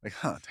 Like,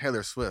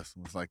 Taylor Swift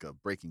was like a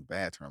Breaking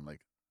Bad term.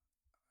 Like,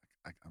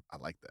 I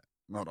like that.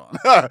 Hold on.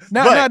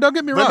 No, don't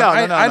get me wrong.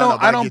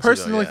 I don't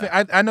personally think.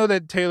 I know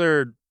that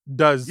Taylor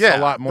does a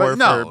lot more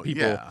for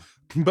people. Yeah.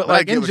 But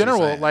like in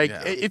general, like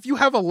if you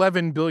have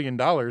 $11 billion,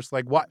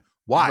 like what?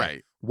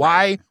 Why?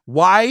 Right.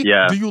 Why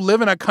do you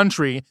live in a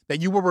country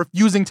that you were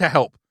refusing to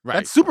help? Right.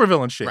 That's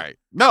supervillain shit. Right.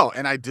 No,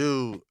 and I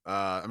do.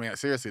 I mean,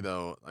 seriously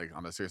though, like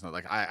on a serious note,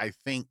 like I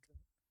think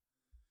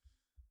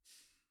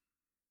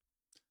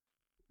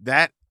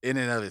that in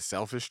and of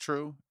itself is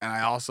true, and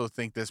I also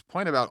think this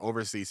point about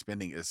overseas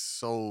spending is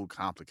so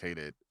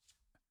complicated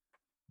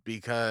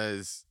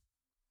because,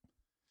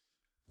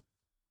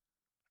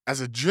 as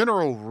a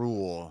general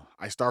rule,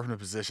 I start from the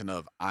position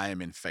of I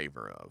am in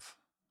favor of,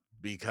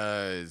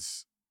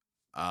 because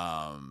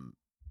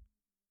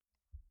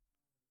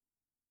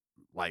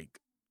like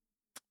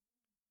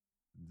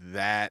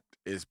that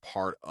is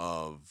part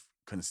of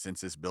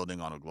consensus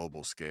building on a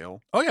global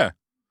scale. Oh yeah.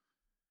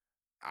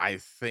 I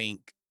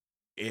think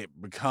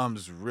it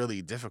becomes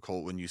really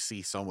difficult when you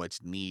see so much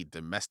need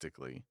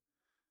domestically,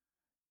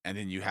 and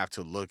then you have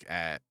to look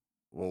at,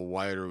 well,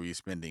 what are we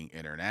spending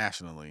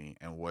internationally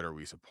and what are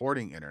we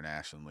supporting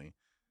internationally?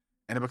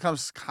 And it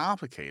becomes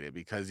complicated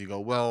because you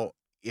go, well,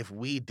 if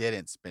we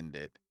didn't spend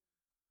it,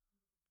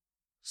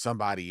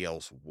 somebody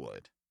else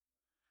would.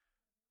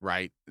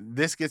 Right?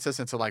 This gets us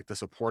into like the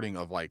supporting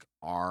of like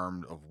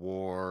armed of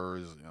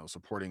wars,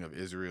 supporting of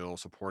Israel,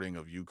 supporting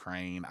of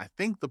Ukraine. I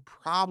think the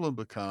problem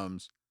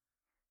becomes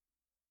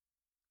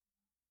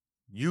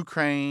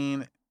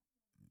Ukraine,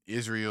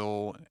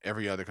 Israel,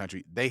 every other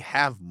country, they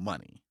have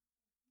money.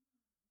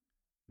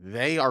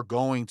 They are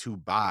going to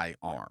buy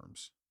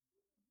arms.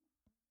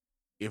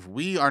 If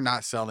we are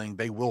not selling,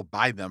 they will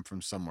buy them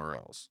from somewhere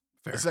else.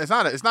 It's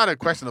not a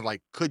question of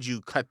like, could you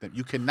cut them?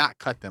 You cannot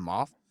cut them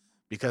off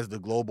because the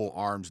global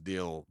arms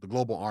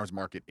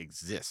market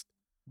exists.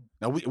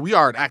 Now we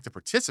are an active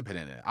participant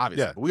in it,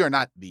 obviously, but we are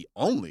not the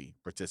only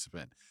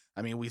participant.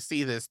 I mean, we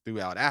see this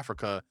throughout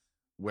Africa,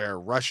 where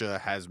Russia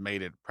has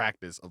made it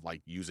practice of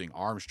like using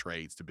arms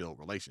trades to build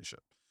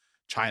relationships.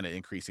 China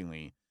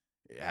increasingly,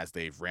 as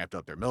they've ramped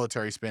up their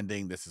military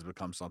spending, this has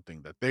become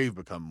something that they've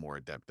become more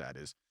adept at,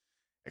 is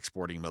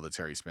exporting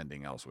military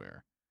spending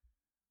elsewhere.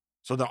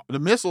 So the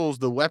missiles,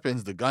 the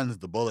weapons, the guns,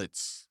 the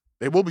bullets,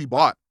 they will be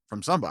bought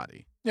from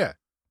somebody. Yeah.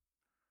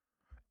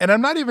 And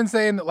I'm not even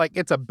saying that like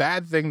it's a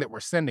bad thing that we're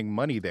sending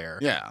money there.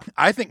 Yeah.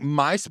 I think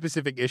my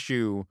specific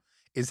issue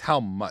is how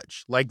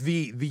much. Like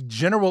the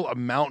general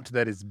amount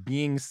that is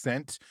being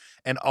sent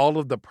and all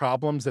of the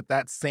problems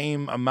that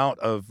same amount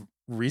of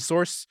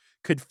resource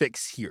could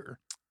fix here.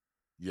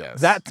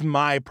 Yes. That's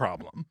my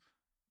problem.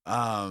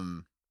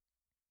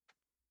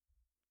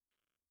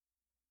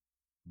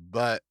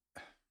 But,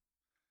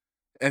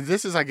 and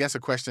this is, I guess, a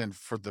question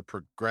for the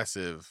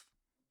progressive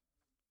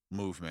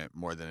movement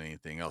more than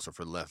anything else, or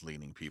for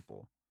left-leaning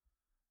people.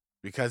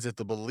 Because if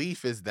the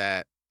belief is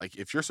that, like,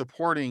 if you're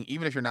supporting,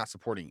 even if you're not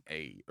supporting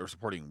aid or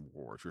supporting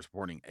war, if you're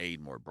supporting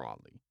aid more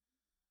broadly,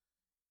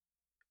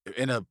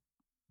 in a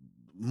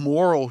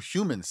moral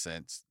human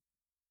sense,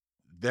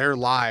 their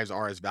lives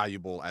are as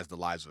valuable as the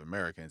lives of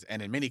Americans.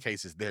 And in many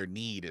cases, their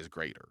need is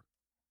greater.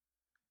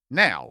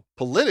 Now,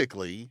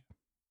 politically,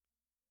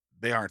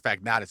 they are in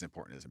fact not as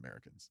important as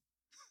Americans.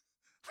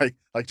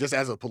 like just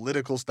as a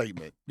political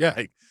statement. Yeah.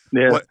 Like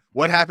Yeah.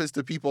 what happens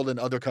to people in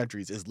other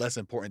countries is less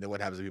important than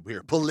what happens to people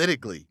here.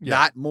 Politically, Yeah.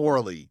 not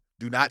morally.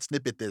 Do not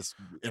snippet this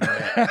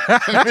internet.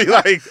 Be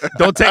like,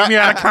 don't take me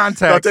out of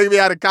context. Don't take me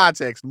out of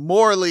context.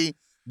 Morally,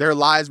 their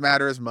lives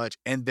matter as much,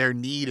 and their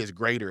need is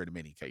greater in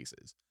many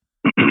cases.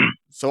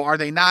 So are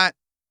they not?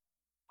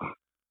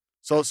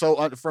 So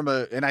from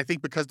and I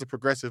think because the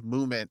progressive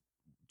movement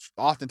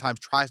oftentimes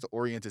tries to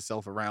orient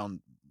itself around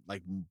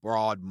like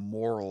broad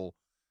moral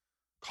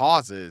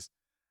causes,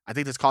 I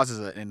think this causes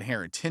an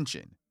inherent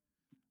tension,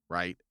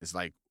 right? It's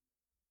like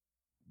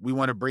we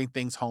want to bring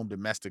things home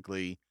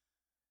domestically,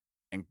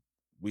 and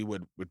we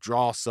would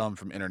withdraw some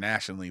from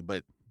internationally,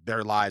 but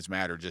their lives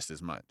matter just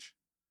as much,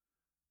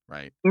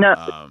 right?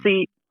 No,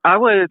 see, I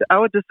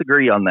would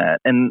disagree on that,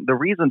 and the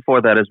reason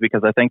for that is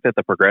because I think that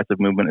the progressive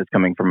movement is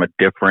coming from a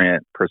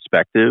different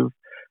perspective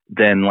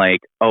than like,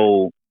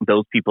 oh,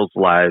 those people's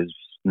lives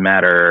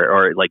matter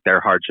or like their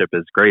hardship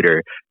is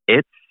greater.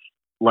 It's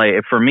like,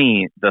 for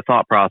me, the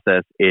thought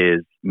process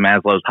is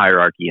Maslow's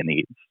hierarchy of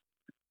needs.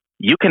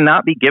 You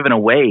cannot be giving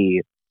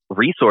away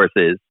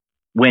resources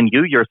when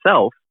you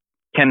yourself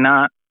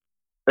cannot,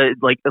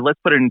 like, let's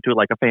put it into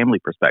like a family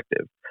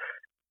perspective.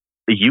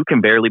 You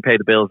can barely pay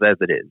the bills as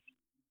it is.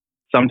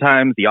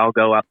 Sometimes y'all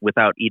go out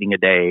without eating a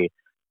day,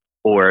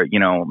 or, you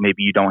know,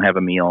 maybe you don't have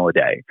a meal a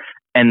day.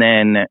 And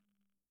then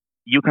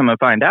you come and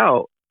find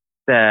out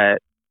that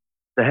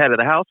the head of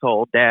the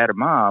household, dad or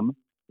mom,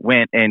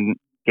 went and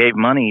gave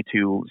money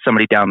to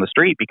somebody down the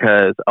street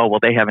because, oh, well,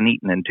 they haven't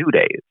eaten in 2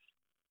 days.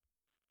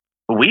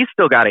 We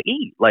still got to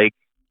eat. Like,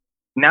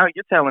 now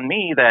you're telling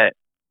me that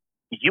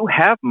you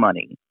have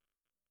money.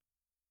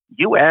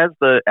 You, as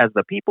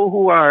the people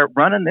who are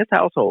running this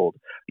household,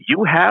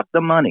 you have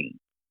the money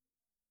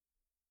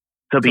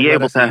to be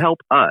able to help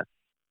us.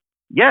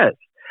 Yes.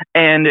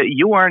 And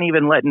you aren't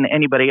even letting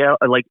anybody else,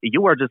 like,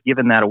 you are just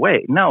giving that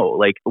away. No,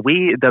 like,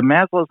 the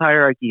Maslow's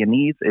hierarchy of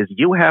needs is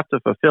you have to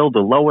fulfill the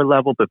lower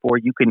level before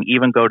you can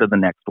even go to the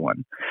next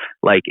one.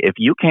 Like, if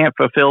you can't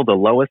fulfill the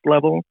lowest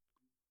level,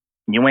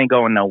 you ain't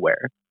going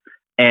nowhere.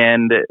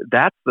 And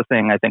that's the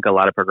thing I think a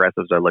lot of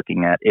progressives are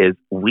looking at is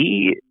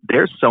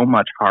there's so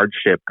much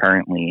hardship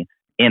currently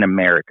in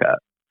America.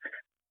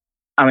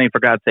 I mean, for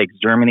God's sakes,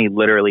 Germany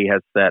literally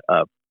has set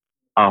up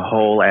a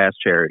whole ass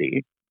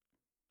charity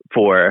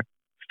for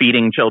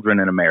feeding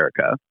children in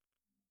America.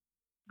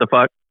 The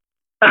fuck?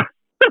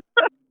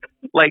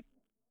 Like,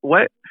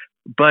 what?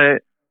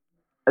 But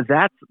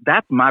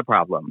that's my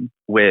problem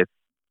with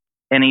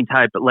any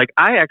type of, like,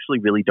 I actually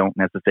really don't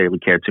necessarily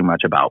care too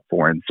much about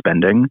foreign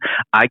spending.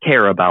 I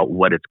care about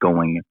what it's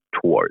going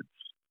towards,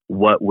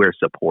 what we're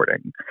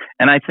supporting.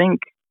 And I think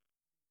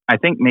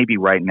maybe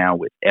right now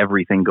with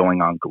everything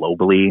going on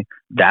globally,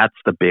 that's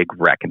the big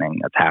reckoning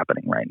that's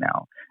happening right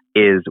now,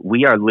 is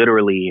we are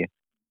literally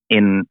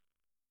in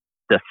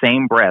the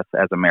same breath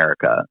as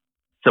America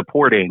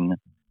supporting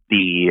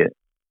the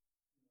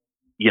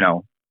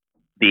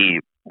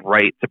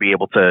right to be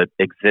able to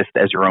exist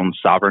as your own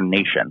sovereign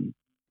nation,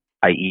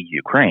 i.e.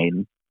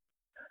 Ukraine,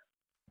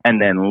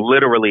 and then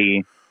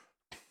literally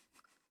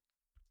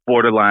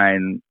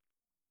borderline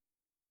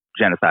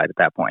genocide at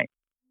that point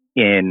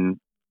in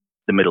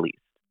the Middle East.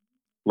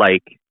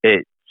 Like,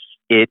 it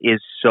is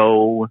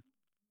so...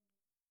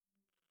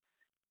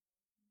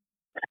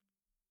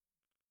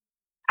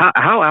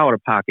 How out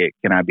of pocket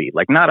can I be?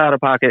 Like, not out of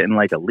pocket in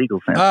like a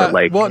legal sense, but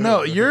like... Well,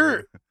 no,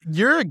 you're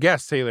a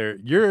guest, Taylor.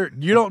 You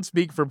don't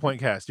speak for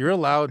Pointcast. You're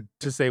allowed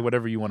to say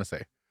whatever you want to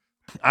say.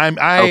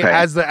 Okay.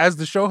 As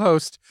the show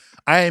host,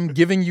 I am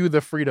giving you the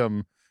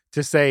freedom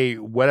to say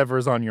whatever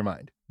is on your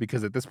mind,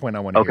 because at this point I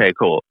want to hear it.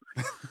 Cool.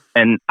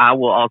 And I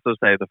will also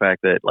say the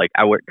fact that, like,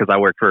 I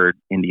work for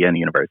Indiana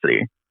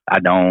University. I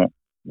don't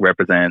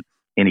represent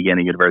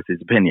Indiana University's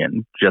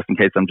opinion, just in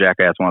case some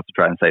jackass wants to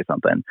try and say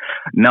something.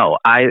 No,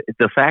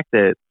 the fact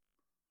that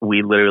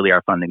we literally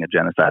are funding a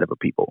genocide of a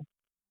people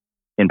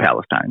in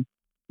Palestine,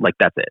 like,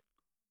 that's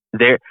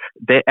it.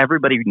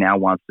 Everybody now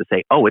wants to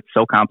say, oh, it's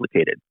so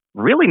complicated.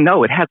 Really,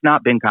 no, it has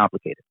not been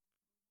complicated.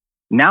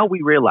 Now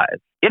we realize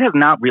it has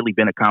not really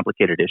been a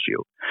complicated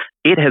issue.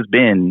 It has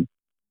been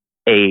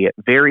a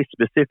very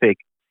specific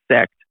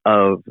sect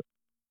of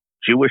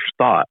Jewish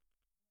thought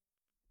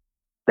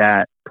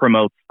that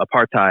promotes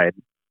apartheid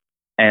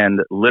and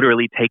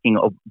literally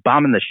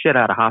bombing the shit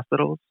out of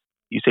hospitals?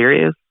 You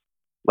serious?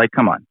 Like,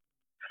 come on.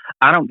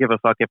 I don't give a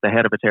fuck if the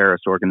head of a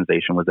terrorist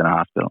organization was in a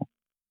hospital.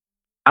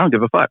 I don't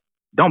give a fuck.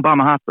 Don't bomb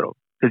a hospital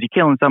because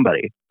you're killing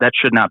somebody that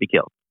should not be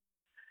killed.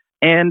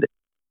 And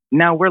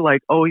now we're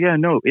like, oh yeah,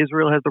 no,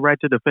 Israel has the right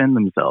to defend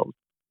themselves.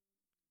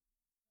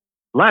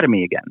 Lie to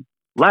me again.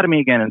 Lie to me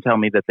again and tell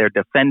me that they're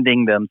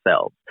defending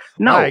themselves.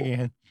 No,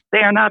 they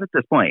are not at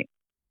this point.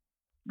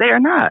 They are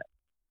not.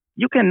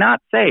 You cannot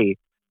say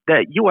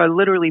that you are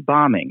literally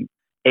bombing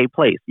a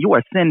place. You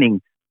are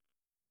sending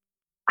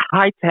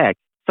high-tech,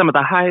 some of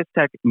the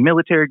highest-tech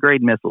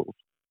military-grade missiles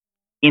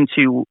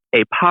into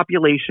a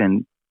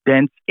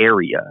population-dense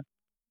area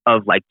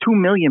of like 2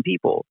 million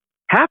people,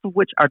 half of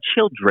which are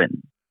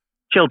children.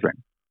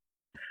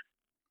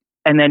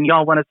 And then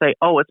y'all want to say,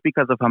 oh, it's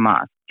because of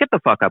Hamas. Get the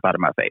fuck up out of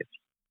my face.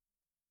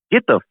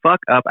 Get the fuck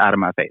up out of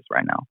my face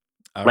right now.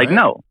 All like, right.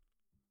 No,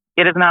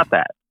 it is not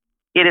that.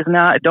 It is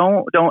not.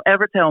 Don't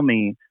ever tell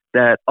me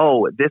that,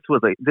 oh, this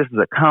is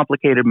a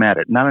complicated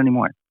matter. Not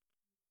anymore.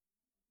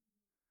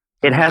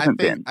 It hasn't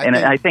been. And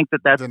I think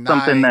that's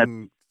something that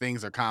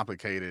things are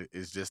complicated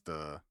is just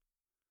a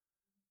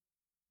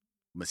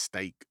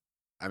mistake.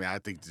 I mean, I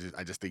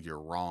just think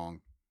you're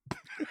wrong.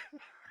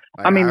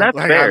 Like, I mean, that's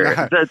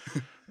fair.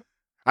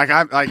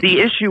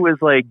 The issue is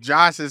like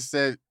Josh has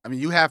said. I mean,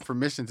 you have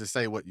permission to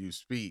say what you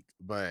speak,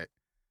 but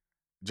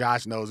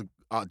Josh knows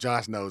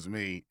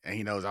me, and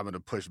he knows I'm going to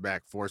push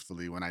back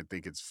forcefully when I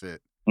think it's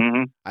fit.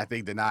 Mm-hmm. I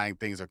think denying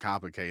things are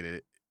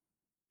complicated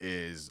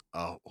is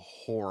a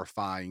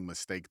horrifying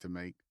mistake to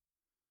make.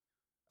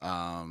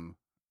 And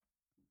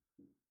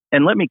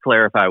let me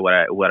clarify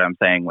what I'm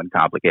saying when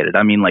complicated.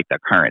 I mean, like the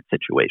current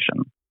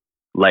situation.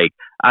 Like,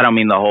 I don't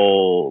mean the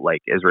whole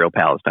like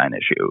Israel-Palestine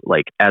issue,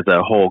 like as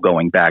a whole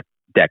going back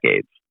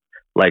decades.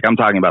 Like, I'm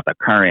talking about the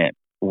current,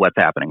 what's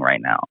happening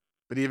right now.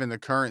 But even the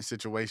current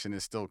situation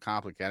is still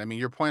complicated. I mean,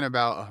 your point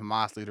about a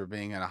Hamas leader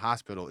being in a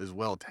hospital is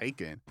well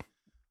taken,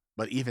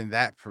 but even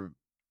that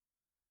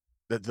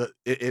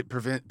it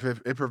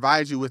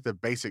provides you with the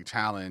basic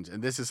challenge,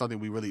 and this is something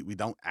we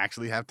don't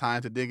actually have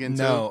time to dig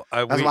into. No,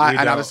 that's why,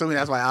 and I'm assuming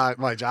that's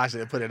why Josh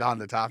didn't put it on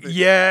the topic.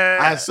 Yeah,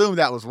 I assume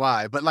that was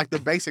why. But like the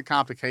basic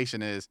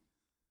complication is,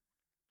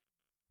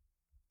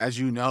 as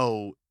you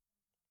know,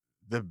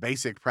 the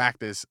basic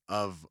practice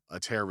of a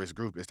terrorist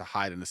group is to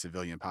hide in the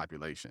civilian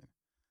population.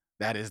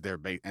 That is their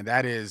base, and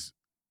that is,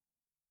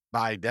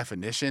 by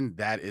definition,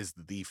 that is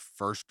the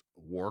first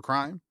war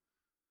crime.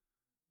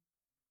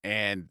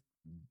 And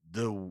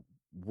the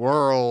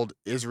world,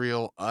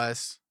 Israel,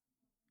 us,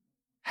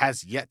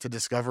 has yet to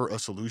discover a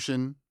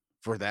solution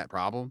for that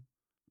problem.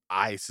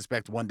 I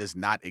suspect one does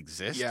not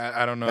exist. Yeah,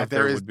 I don't know that if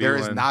there is. Would be there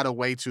one. is not a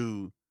way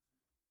to.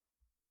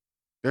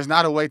 There's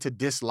not a way to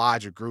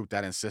dislodge a group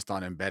that insists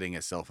on embedding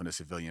itself in the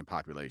civilian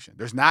population.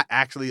 There's not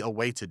actually a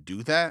way to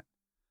do that,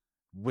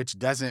 which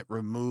doesn't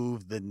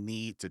remove the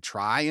need to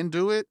try and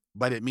do it,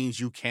 but it means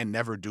you can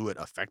never do it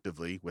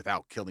effectively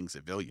without killing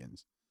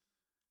civilians.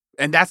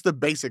 And that's the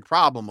basic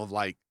problem of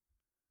like,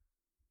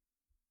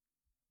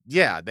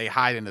 yeah, they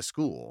hide in a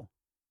school.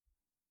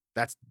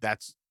 That's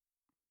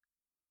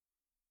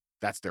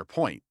their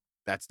point.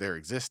 That's their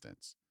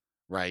existence,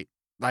 right?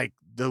 Like,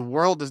 the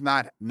world does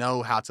not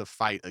know how to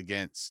fight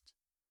against,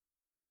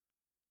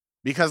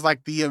 because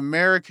like the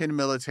American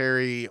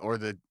military or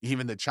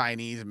even the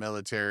Chinese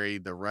military,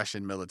 the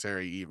Russian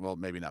military, well,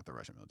 maybe not the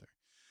Russian military,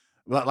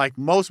 but like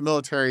most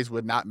militaries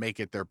would not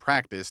make it their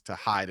practice to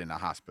hide in a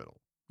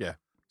hospital. Yeah.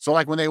 So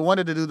like when they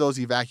wanted to do those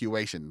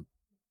evacuation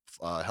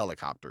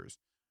helicopters,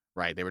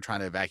 right? They were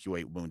trying to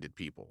evacuate wounded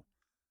people.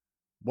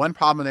 One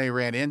problem they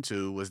ran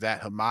into was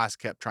that Hamas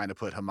kept trying to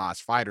put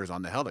Hamas fighters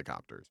on the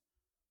helicopters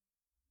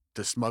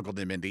to smuggle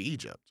them into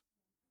Egypt.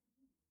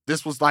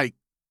 This was like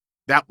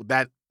that.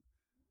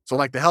 So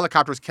like the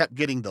helicopters kept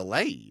getting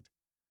delayed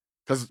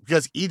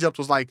because Egypt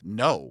was like,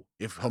 no,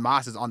 if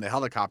Hamas is on the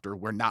helicopter,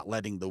 we're not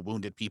letting the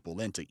wounded people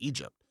into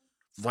Egypt.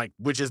 Like,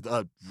 which is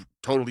a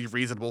totally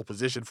reasonable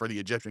position for the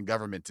Egyptian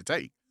government to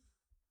take.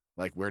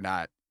 Like, we're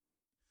not.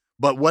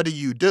 But what do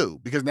you do?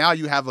 Because now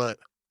you have a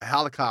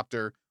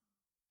helicopter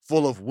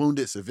full of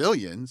wounded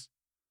civilians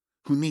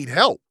who need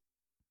help.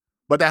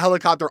 But that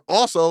helicopter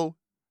also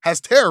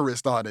has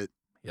terrorists on it.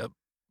 Yep.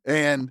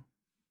 And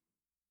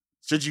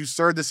should you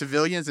serve the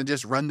civilians and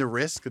just run the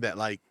risk that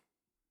like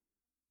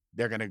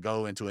they're going to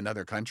go into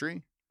another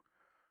country?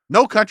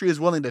 No country is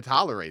willing to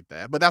tolerate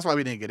that, but that's why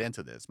we didn't get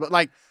into this. But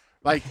like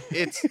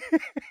it's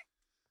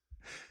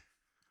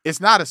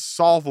it's not a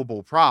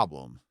solvable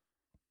problem.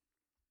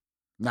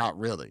 Not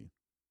really.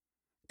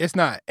 It's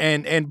not.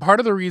 And part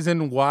of the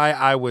reason why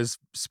I was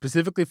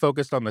specifically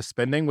focused on the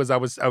spending was I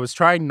was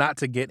trying not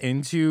to get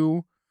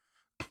into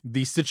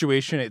the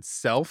situation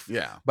itself.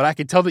 Yeah. But I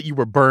could tell that you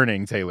were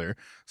burning, Taylor.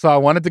 So I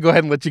wanted to go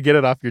ahead and let you get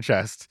it off your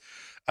chest.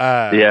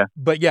 Yeah.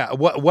 But yeah,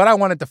 what I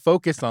wanted to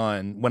focus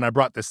on when I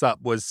brought this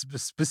up was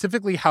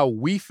specifically how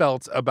we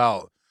felt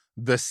about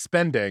the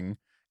spending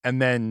and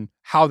then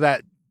how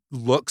that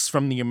looks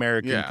from the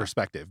American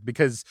perspective.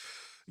 Because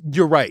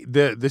You're right.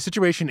 The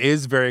situation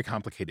is very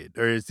complicated,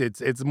 or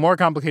it's more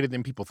complicated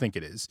than people think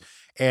it is.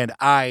 And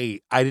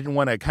I didn't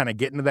want to kind of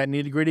get into that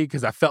nitty gritty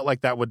because I felt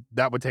like that would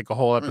take a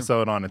whole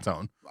episode on its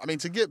own. I mean,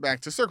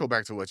 to circle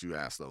back to what you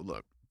asked though,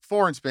 look,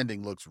 foreign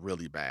spending looks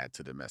really bad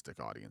to domestic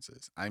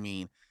audiences. I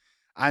mean,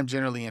 I'm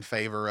generally in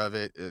favor of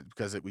it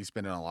because we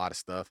spend on a lot of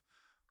stuff.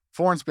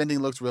 Foreign spending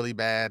looks really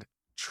bad.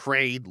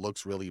 Trade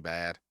looks really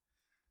bad.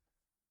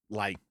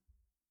 Like,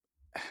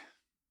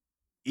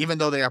 even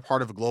though they are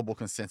part of a global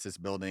consensus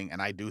building,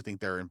 and I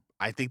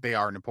think they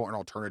are an important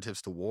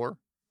alternatives to war.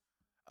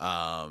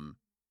 A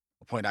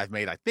point I've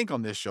made, I think,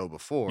 on this show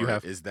before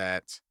is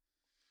that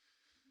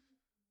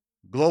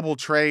global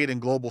trade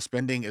and global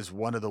spending is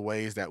one of the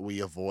ways that we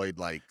avoid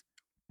like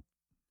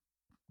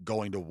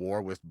going to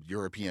war with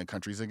European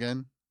countries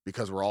again,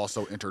 because we're all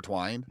so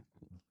intertwined,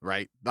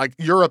 right? Like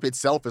Europe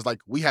itself is like,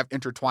 we have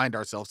intertwined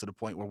ourselves to the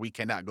point where we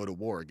cannot go to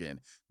war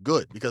again.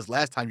 Good, because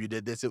last time you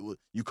did this,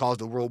 you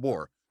caused a world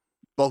war.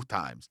 Both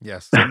times.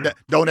 Yes. So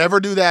don't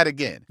ever do that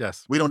again.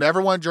 Yes. We don't ever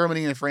want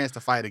Germany and France to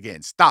fight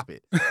again. Stop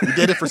it. You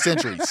did it for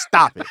centuries.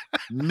 Stop it.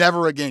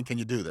 Never again can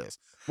you do this.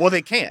 Well,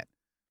 they can't,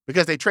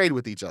 because they trade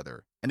with each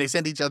other and they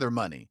send each other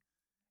money,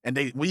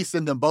 and we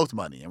send them both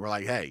money, and we're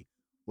like, hey,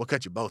 we'll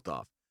cut you both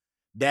off.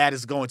 Dad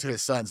is going to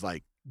his sons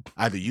like,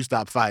 either you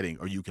stop fighting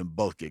or you can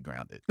both get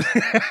grounded.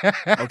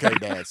 Okay,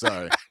 Dad.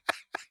 Sorry.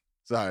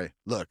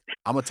 Look,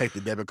 I'm gonna take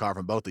the debit card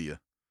from both of you.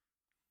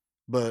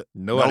 But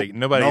nobody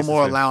no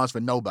more allowance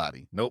for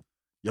nobody. Nope.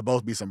 You'll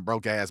both be some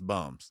broke ass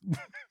bums.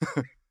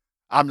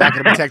 I'm not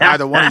going to protect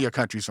either one of your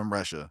countries from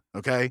Russia.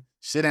 Okay,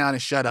 sit down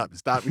and shut up and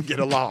stop and get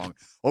along.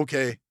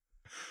 Okay.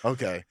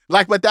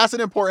 Like, but that's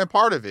an important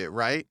part of it,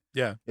 right?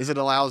 Yeah. Is it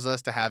allows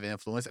us to have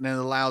influence, and it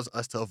allows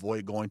us to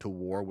avoid going to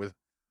war with,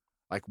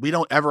 like, we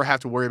don't ever have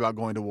to worry about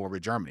going to war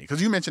with Germany,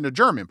 because you mentioned a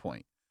German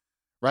point,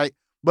 right?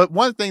 But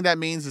one thing that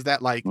means is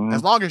that, like,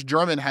 as long as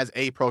German has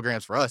A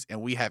programs for us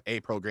and we have A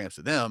programs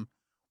to them,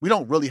 we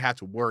don't really have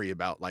to worry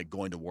about like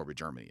going to war with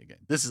Germany again.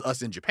 This is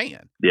us in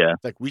Japan. Yeah.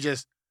 Like we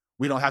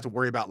don't have to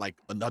worry about like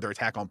another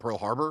attack on Pearl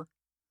Harbor.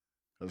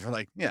 We're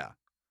like, yeah,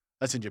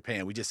 that's in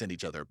Japan. We just send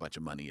each other a bunch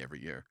of money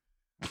every year.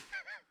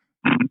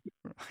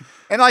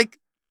 And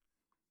like,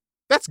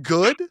 that's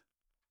good.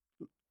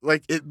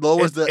 Like it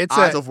lowers the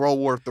odds of World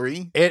War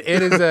III.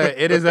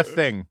 It is a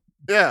thing.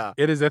 Yeah.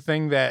 It is a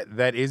thing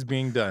that is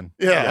being done.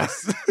 Yeah.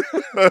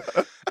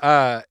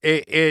 Yes.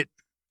 It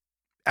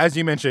as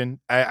you mentioned,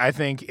 I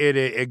think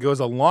it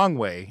goes a long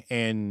way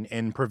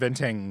in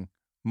preventing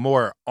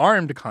more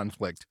armed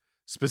conflict,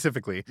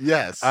 specifically.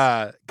 Yes.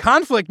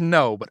 Conflict,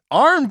 no, but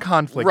armed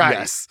conflict, right.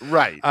 yes.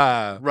 Right.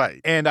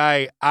 Right. And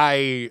I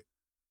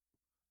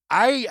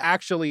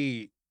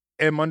actually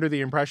am under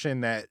the impression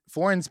that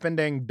foreign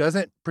spending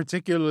doesn't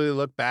particularly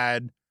look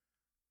bad,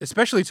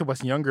 especially to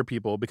us younger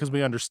people, because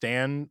we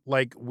understand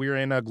like we're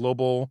in a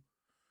global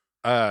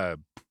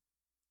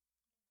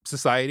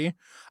society.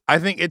 I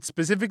think it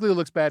specifically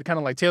looks bad, kind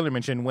of like Taylor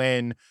mentioned,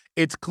 when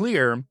it's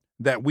clear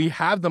that we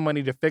have the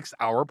money to fix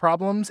our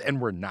problems and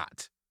we're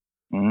not.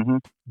 Mm-hmm.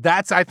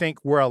 That's, I think,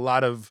 where a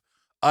lot of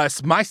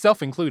us,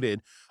 myself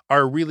included,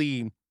 are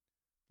really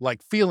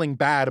like feeling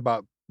bad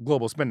about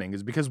global spending,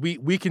 is because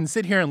we can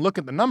sit here and look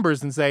at the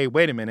numbers and say,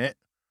 wait a minute,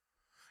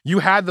 you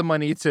had the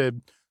money to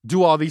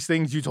do all these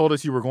things you told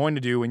us you were going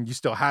to do and you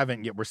still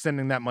haven't, yet we're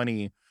sending that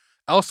money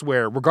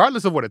elsewhere,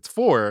 regardless of what it's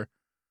for.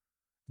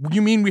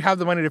 You mean we have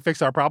the money to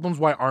fix our problems?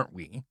 Why aren't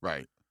we?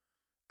 Right.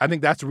 I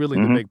think that's really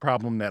the big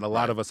problem that a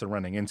lot of us are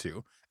running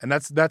into. And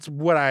that's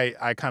what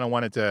I kind of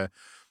wanted to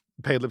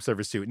pay lip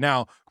service to.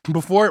 Now,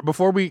 before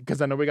we,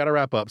 because I know we got to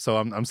wrap up, so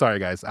I'm sorry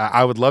guys.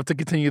 I would love to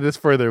continue this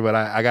further, but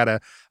I gotta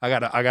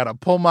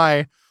pull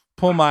my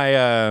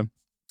host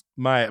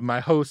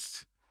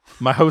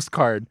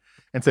card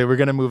and say we're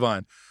gonna move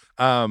on.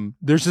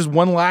 There's just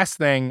one last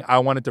thing I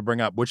wanted to bring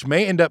up, which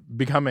may end up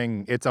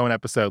becoming its own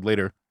episode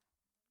later.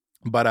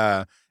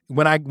 But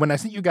when I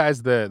sent you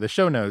guys the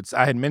show notes,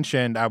 I had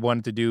mentioned I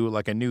wanted to do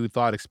like a new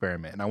thought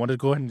experiment, and I wanted to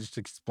go ahead and just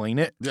explain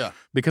it. Yeah.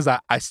 Because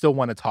I still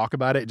want to talk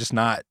about it, just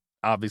not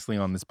obviously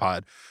on this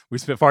pod. We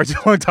spent far too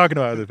long talking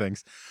about other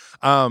things.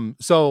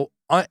 So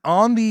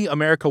on the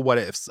America What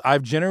Ifs,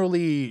 I've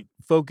generally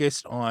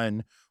focused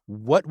on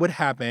what would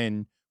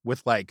happen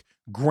with like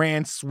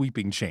grand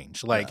sweeping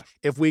change. Like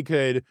if we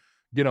could,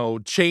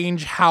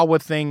 change how a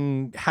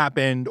thing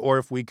happened, or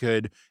if we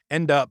could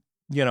end up,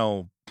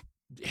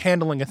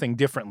 handling a thing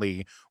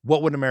differently,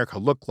 what would America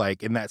look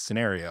like in that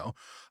scenario?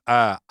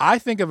 I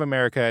think of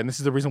America, and this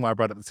is the reason why I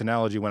brought up this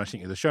analogy when I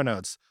sent you the show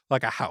notes,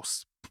 like a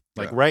house.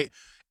 Right?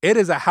 It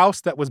is a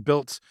house that was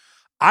built.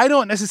 I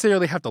don't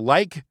necessarily have to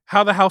like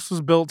how the house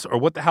was built or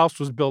what the house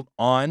was built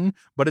on,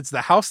 but it's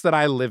the house that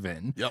I live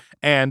in. Yep.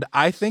 And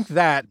I think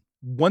that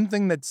one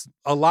thing that's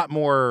a lot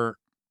more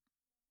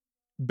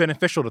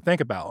beneficial to think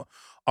about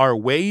are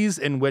ways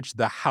in which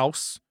the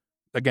house,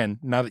 again,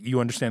 now that you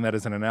understand that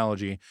as an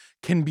analogy,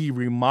 can be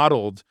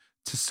remodeled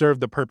to serve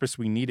the purpose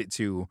we need it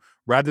to,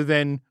 rather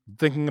than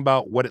thinking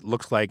about what it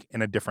looks like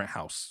in a different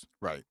house.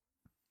 Right.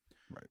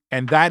 Right.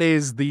 And that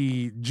is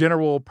the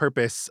general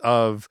purpose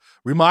of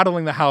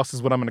remodeling the house,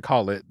 is what I'm going to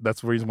call it.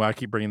 That's the reason why I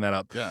keep bringing that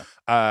up.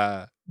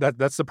 Yeah.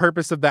 That's the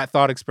purpose of that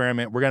thought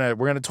experiment. We're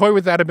gonna toy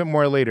with that a bit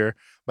more later,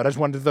 but I just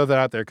wanted to throw that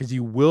out there because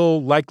you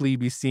will likely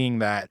be seeing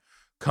that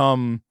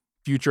come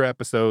future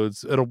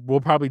episodes. We'll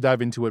probably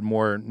dive into it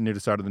more near the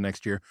start of the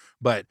next year.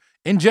 But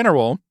in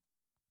general,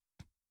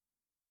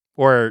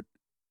 or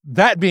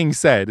that being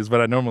said, is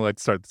what I normally like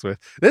to start this with.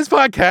 This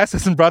podcast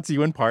has been brought to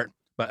you in part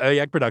by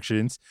Yak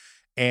Productions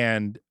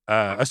and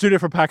a studio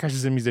for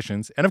podcasters and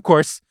musicians, and of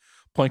course,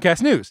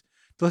 Pointcast News.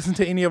 To listen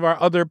to any of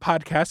our other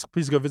podcasts,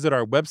 please go visit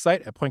our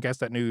website at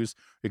pointcast.news.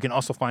 You can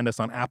also find us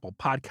on Apple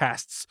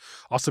Podcasts.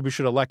 Also, be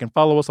sure to like and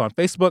follow us on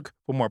Facebook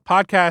for more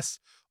podcasts,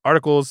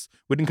 articles.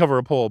 We didn't cover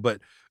a poll, but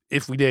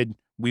if we did,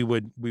 we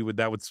would.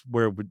 That was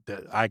where it would.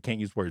 I can't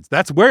use words.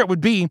 That's where it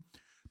would be.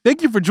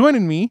 Thank you for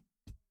joining me.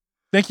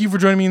 Thank you for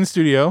joining me in the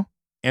studio,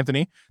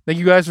 Anthony. Thank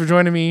you guys for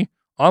joining me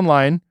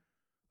online,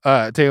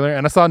 Taylor.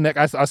 And I saw Nick.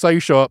 I saw you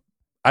show up.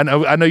 I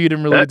know you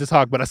didn't really get to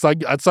talk, but I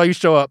saw you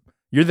show up.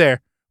 You're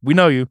there. We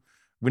know you.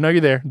 We know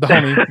you're there. The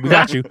homie. We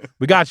got you.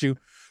 We got you.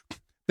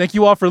 Thank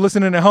you all for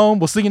listening at home.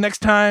 We'll see you next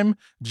time.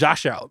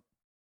 Josh out.